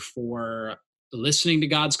acknowledge you for listening to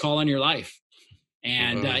God's call on your life.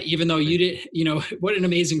 And Oh, even though you thank did, what an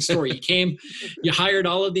amazing story. You came, you hired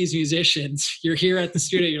all of these musicians. You're here at the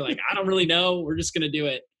studio. You're like, I don't really know. We're just going to do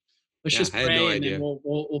it. Let's yeah, just I had no pray, and then idea.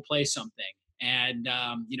 we'll play something. And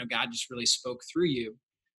God just really spoke through you,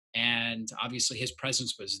 and obviously His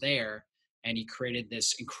presence was there, and He created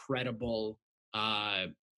this incredible,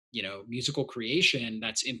 musical creation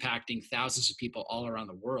that's impacting thousands of people all around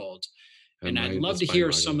the world. And I'd love That's to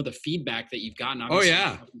hear some mind-boggling. of the feedback that you've gotten. Oh Obviously,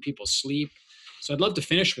 yeah, helping people sleep. So I'd love to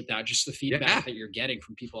finish with that, just the yeah, feedback that you're getting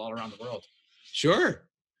from people all around the world. sure.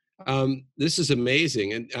 This is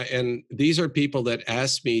amazing, and these are people that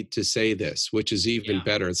ask me to say this, which is even Yeah,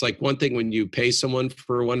 better. It's like one thing when you pay someone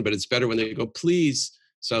for one, but it's better when they go, please.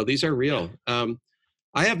 So these are yeah. real.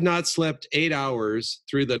 I have not slept 8 hours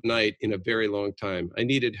through the night in a very long time. I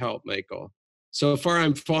needed help, Michael. So far,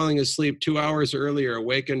 I'm falling asleep 2 hours earlier,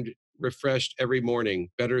 awakened, refreshed every morning,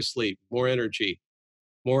 better sleep, more energy,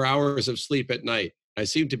 more hours of sleep at night. I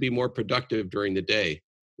seem to be more productive during the day.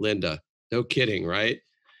 Linda, no kidding, right?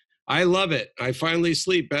 I love it. I finally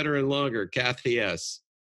sleep better and longer. Kathy S.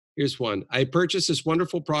 Here's one. I purchased this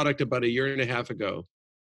wonderful product about a year and a half ago.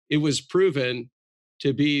 It was proven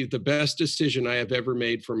to be the best decision I have ever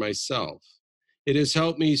made for myself. It has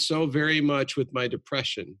helped me so very much with my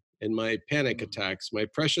depression and my panic Mm, attacks. My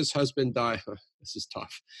precious husband died. This is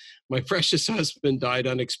tough. My precious husband died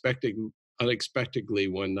unexpectedly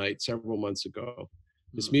one night several months ago.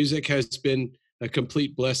 This mm. music has been a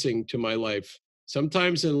complete blessing to my life.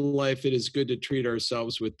 Sometimes in life, it is good to treat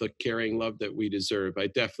ourselves with the caring love that we deserve. I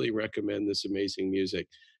definitely recommend this amazing music.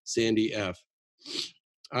 Sandy F.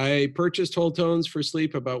 I purchased Wholetones for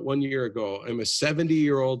sleep about 1 year ago. I'm a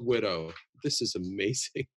 70-year-old widow. This is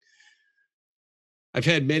amazing. I've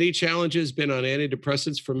had many challenges, been on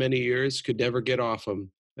antidepressants for many years, could never get off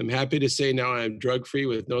them. I'm happy to say now I'm drug free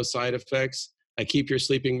with no side effects. I keep your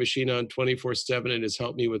sleeping machine on 24/7 and has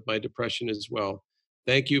helped me with my depression as well.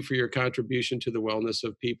 Thank you for your contribution to the wellness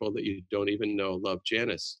of people that you don't even know. Love,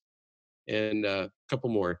 Janice. And a couple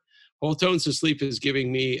more. Whole tones of sleep is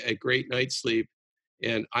giving me a great night's sleep,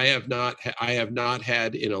 and I have not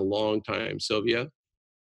had in a long time, Sylvia.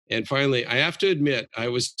 And finally, I have to admit, I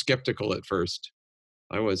was skeptical at first.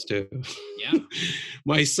 I was too. Yeah.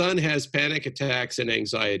 My son has panic attacks and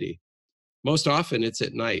anxiety. Most often, it's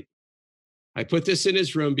at night. I put this in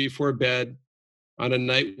his room before bed on a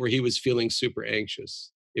night where he was feeling super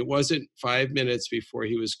anxious. It wasn't 5 minutes before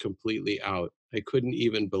he was completely out. I couldn't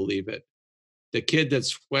even believe it. The kid that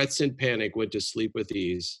sweats in panic went to sleep with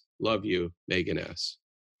ease. Love you, Megan S.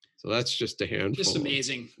 So that's just a Just handful.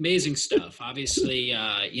 amazing, amazing stuff. Obviously,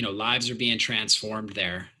 lives are being transformed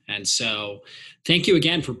there. And so thank you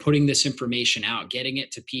again for putting this information out, getting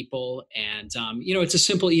it to people. And, it's a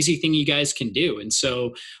simple, easy thing you guys can do. And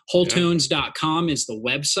so Yeah. wholetones.com is the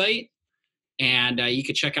website. And you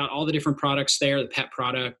could check out all the different products there, the pet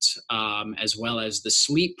product, as well as the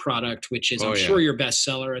sleep product, which is, I'm Oh sure, yeah. your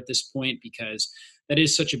bestseller at this point, because that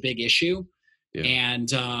is such a big issue. Yeah.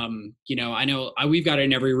 And I know we've got it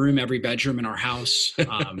in every room, every bedroom in our house.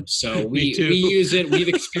 So Me we too. use it, we've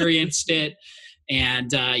experienced it.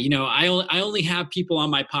 And I only have people on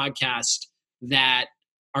my podcast that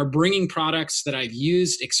are bringing products that I've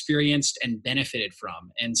used, experienced, and benefited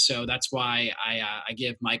from. And so that's why I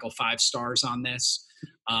give Michael 5 stars on this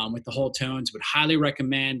with the Wholetones. Would highly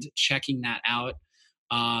recommend checking that out.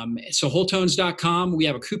 So Wholetones.com, we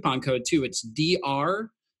have a coupon code too. It's DR10.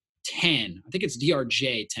 I think it's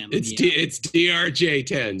DRJ10. It's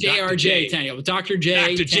DRJ10. DRJ10. Yeah, well, Dr.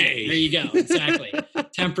 J. Dr. 10. J. There you go. Exactly.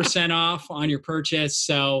 10% off on your purchase.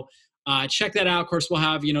 So check that out. Of course, we'll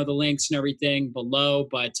have, the links and everything below,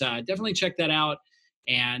 but definitely check that out.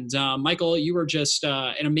 And Michael, you were just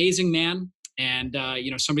an amazing man and,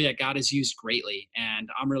 somebody that God has used greatly. And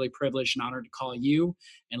I'm really privileged and honored to call you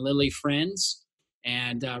and Lily friends,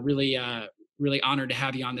 and really honored to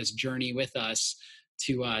have you on this journey with us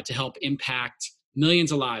to help impact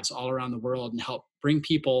millions of lives all around the world and help bring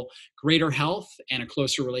people greater health and a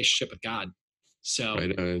closer relationship with God. So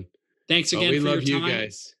right on. Thanks again for your time. We love you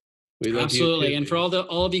guys. We love Absolutely. you too. And for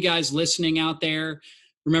all of you guys listening out there,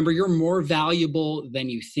 remember, you're more valuable than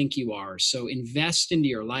you think you are. So invest into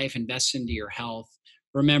your life, invest into your health.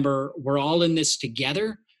 Remember, we're all in this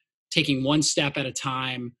together, taking one step at a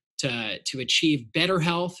time to achieve better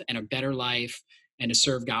health and a better life and to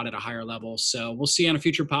serve God at a higher level. So we'll see you on a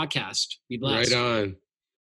future podcast. Be blessed. Right on.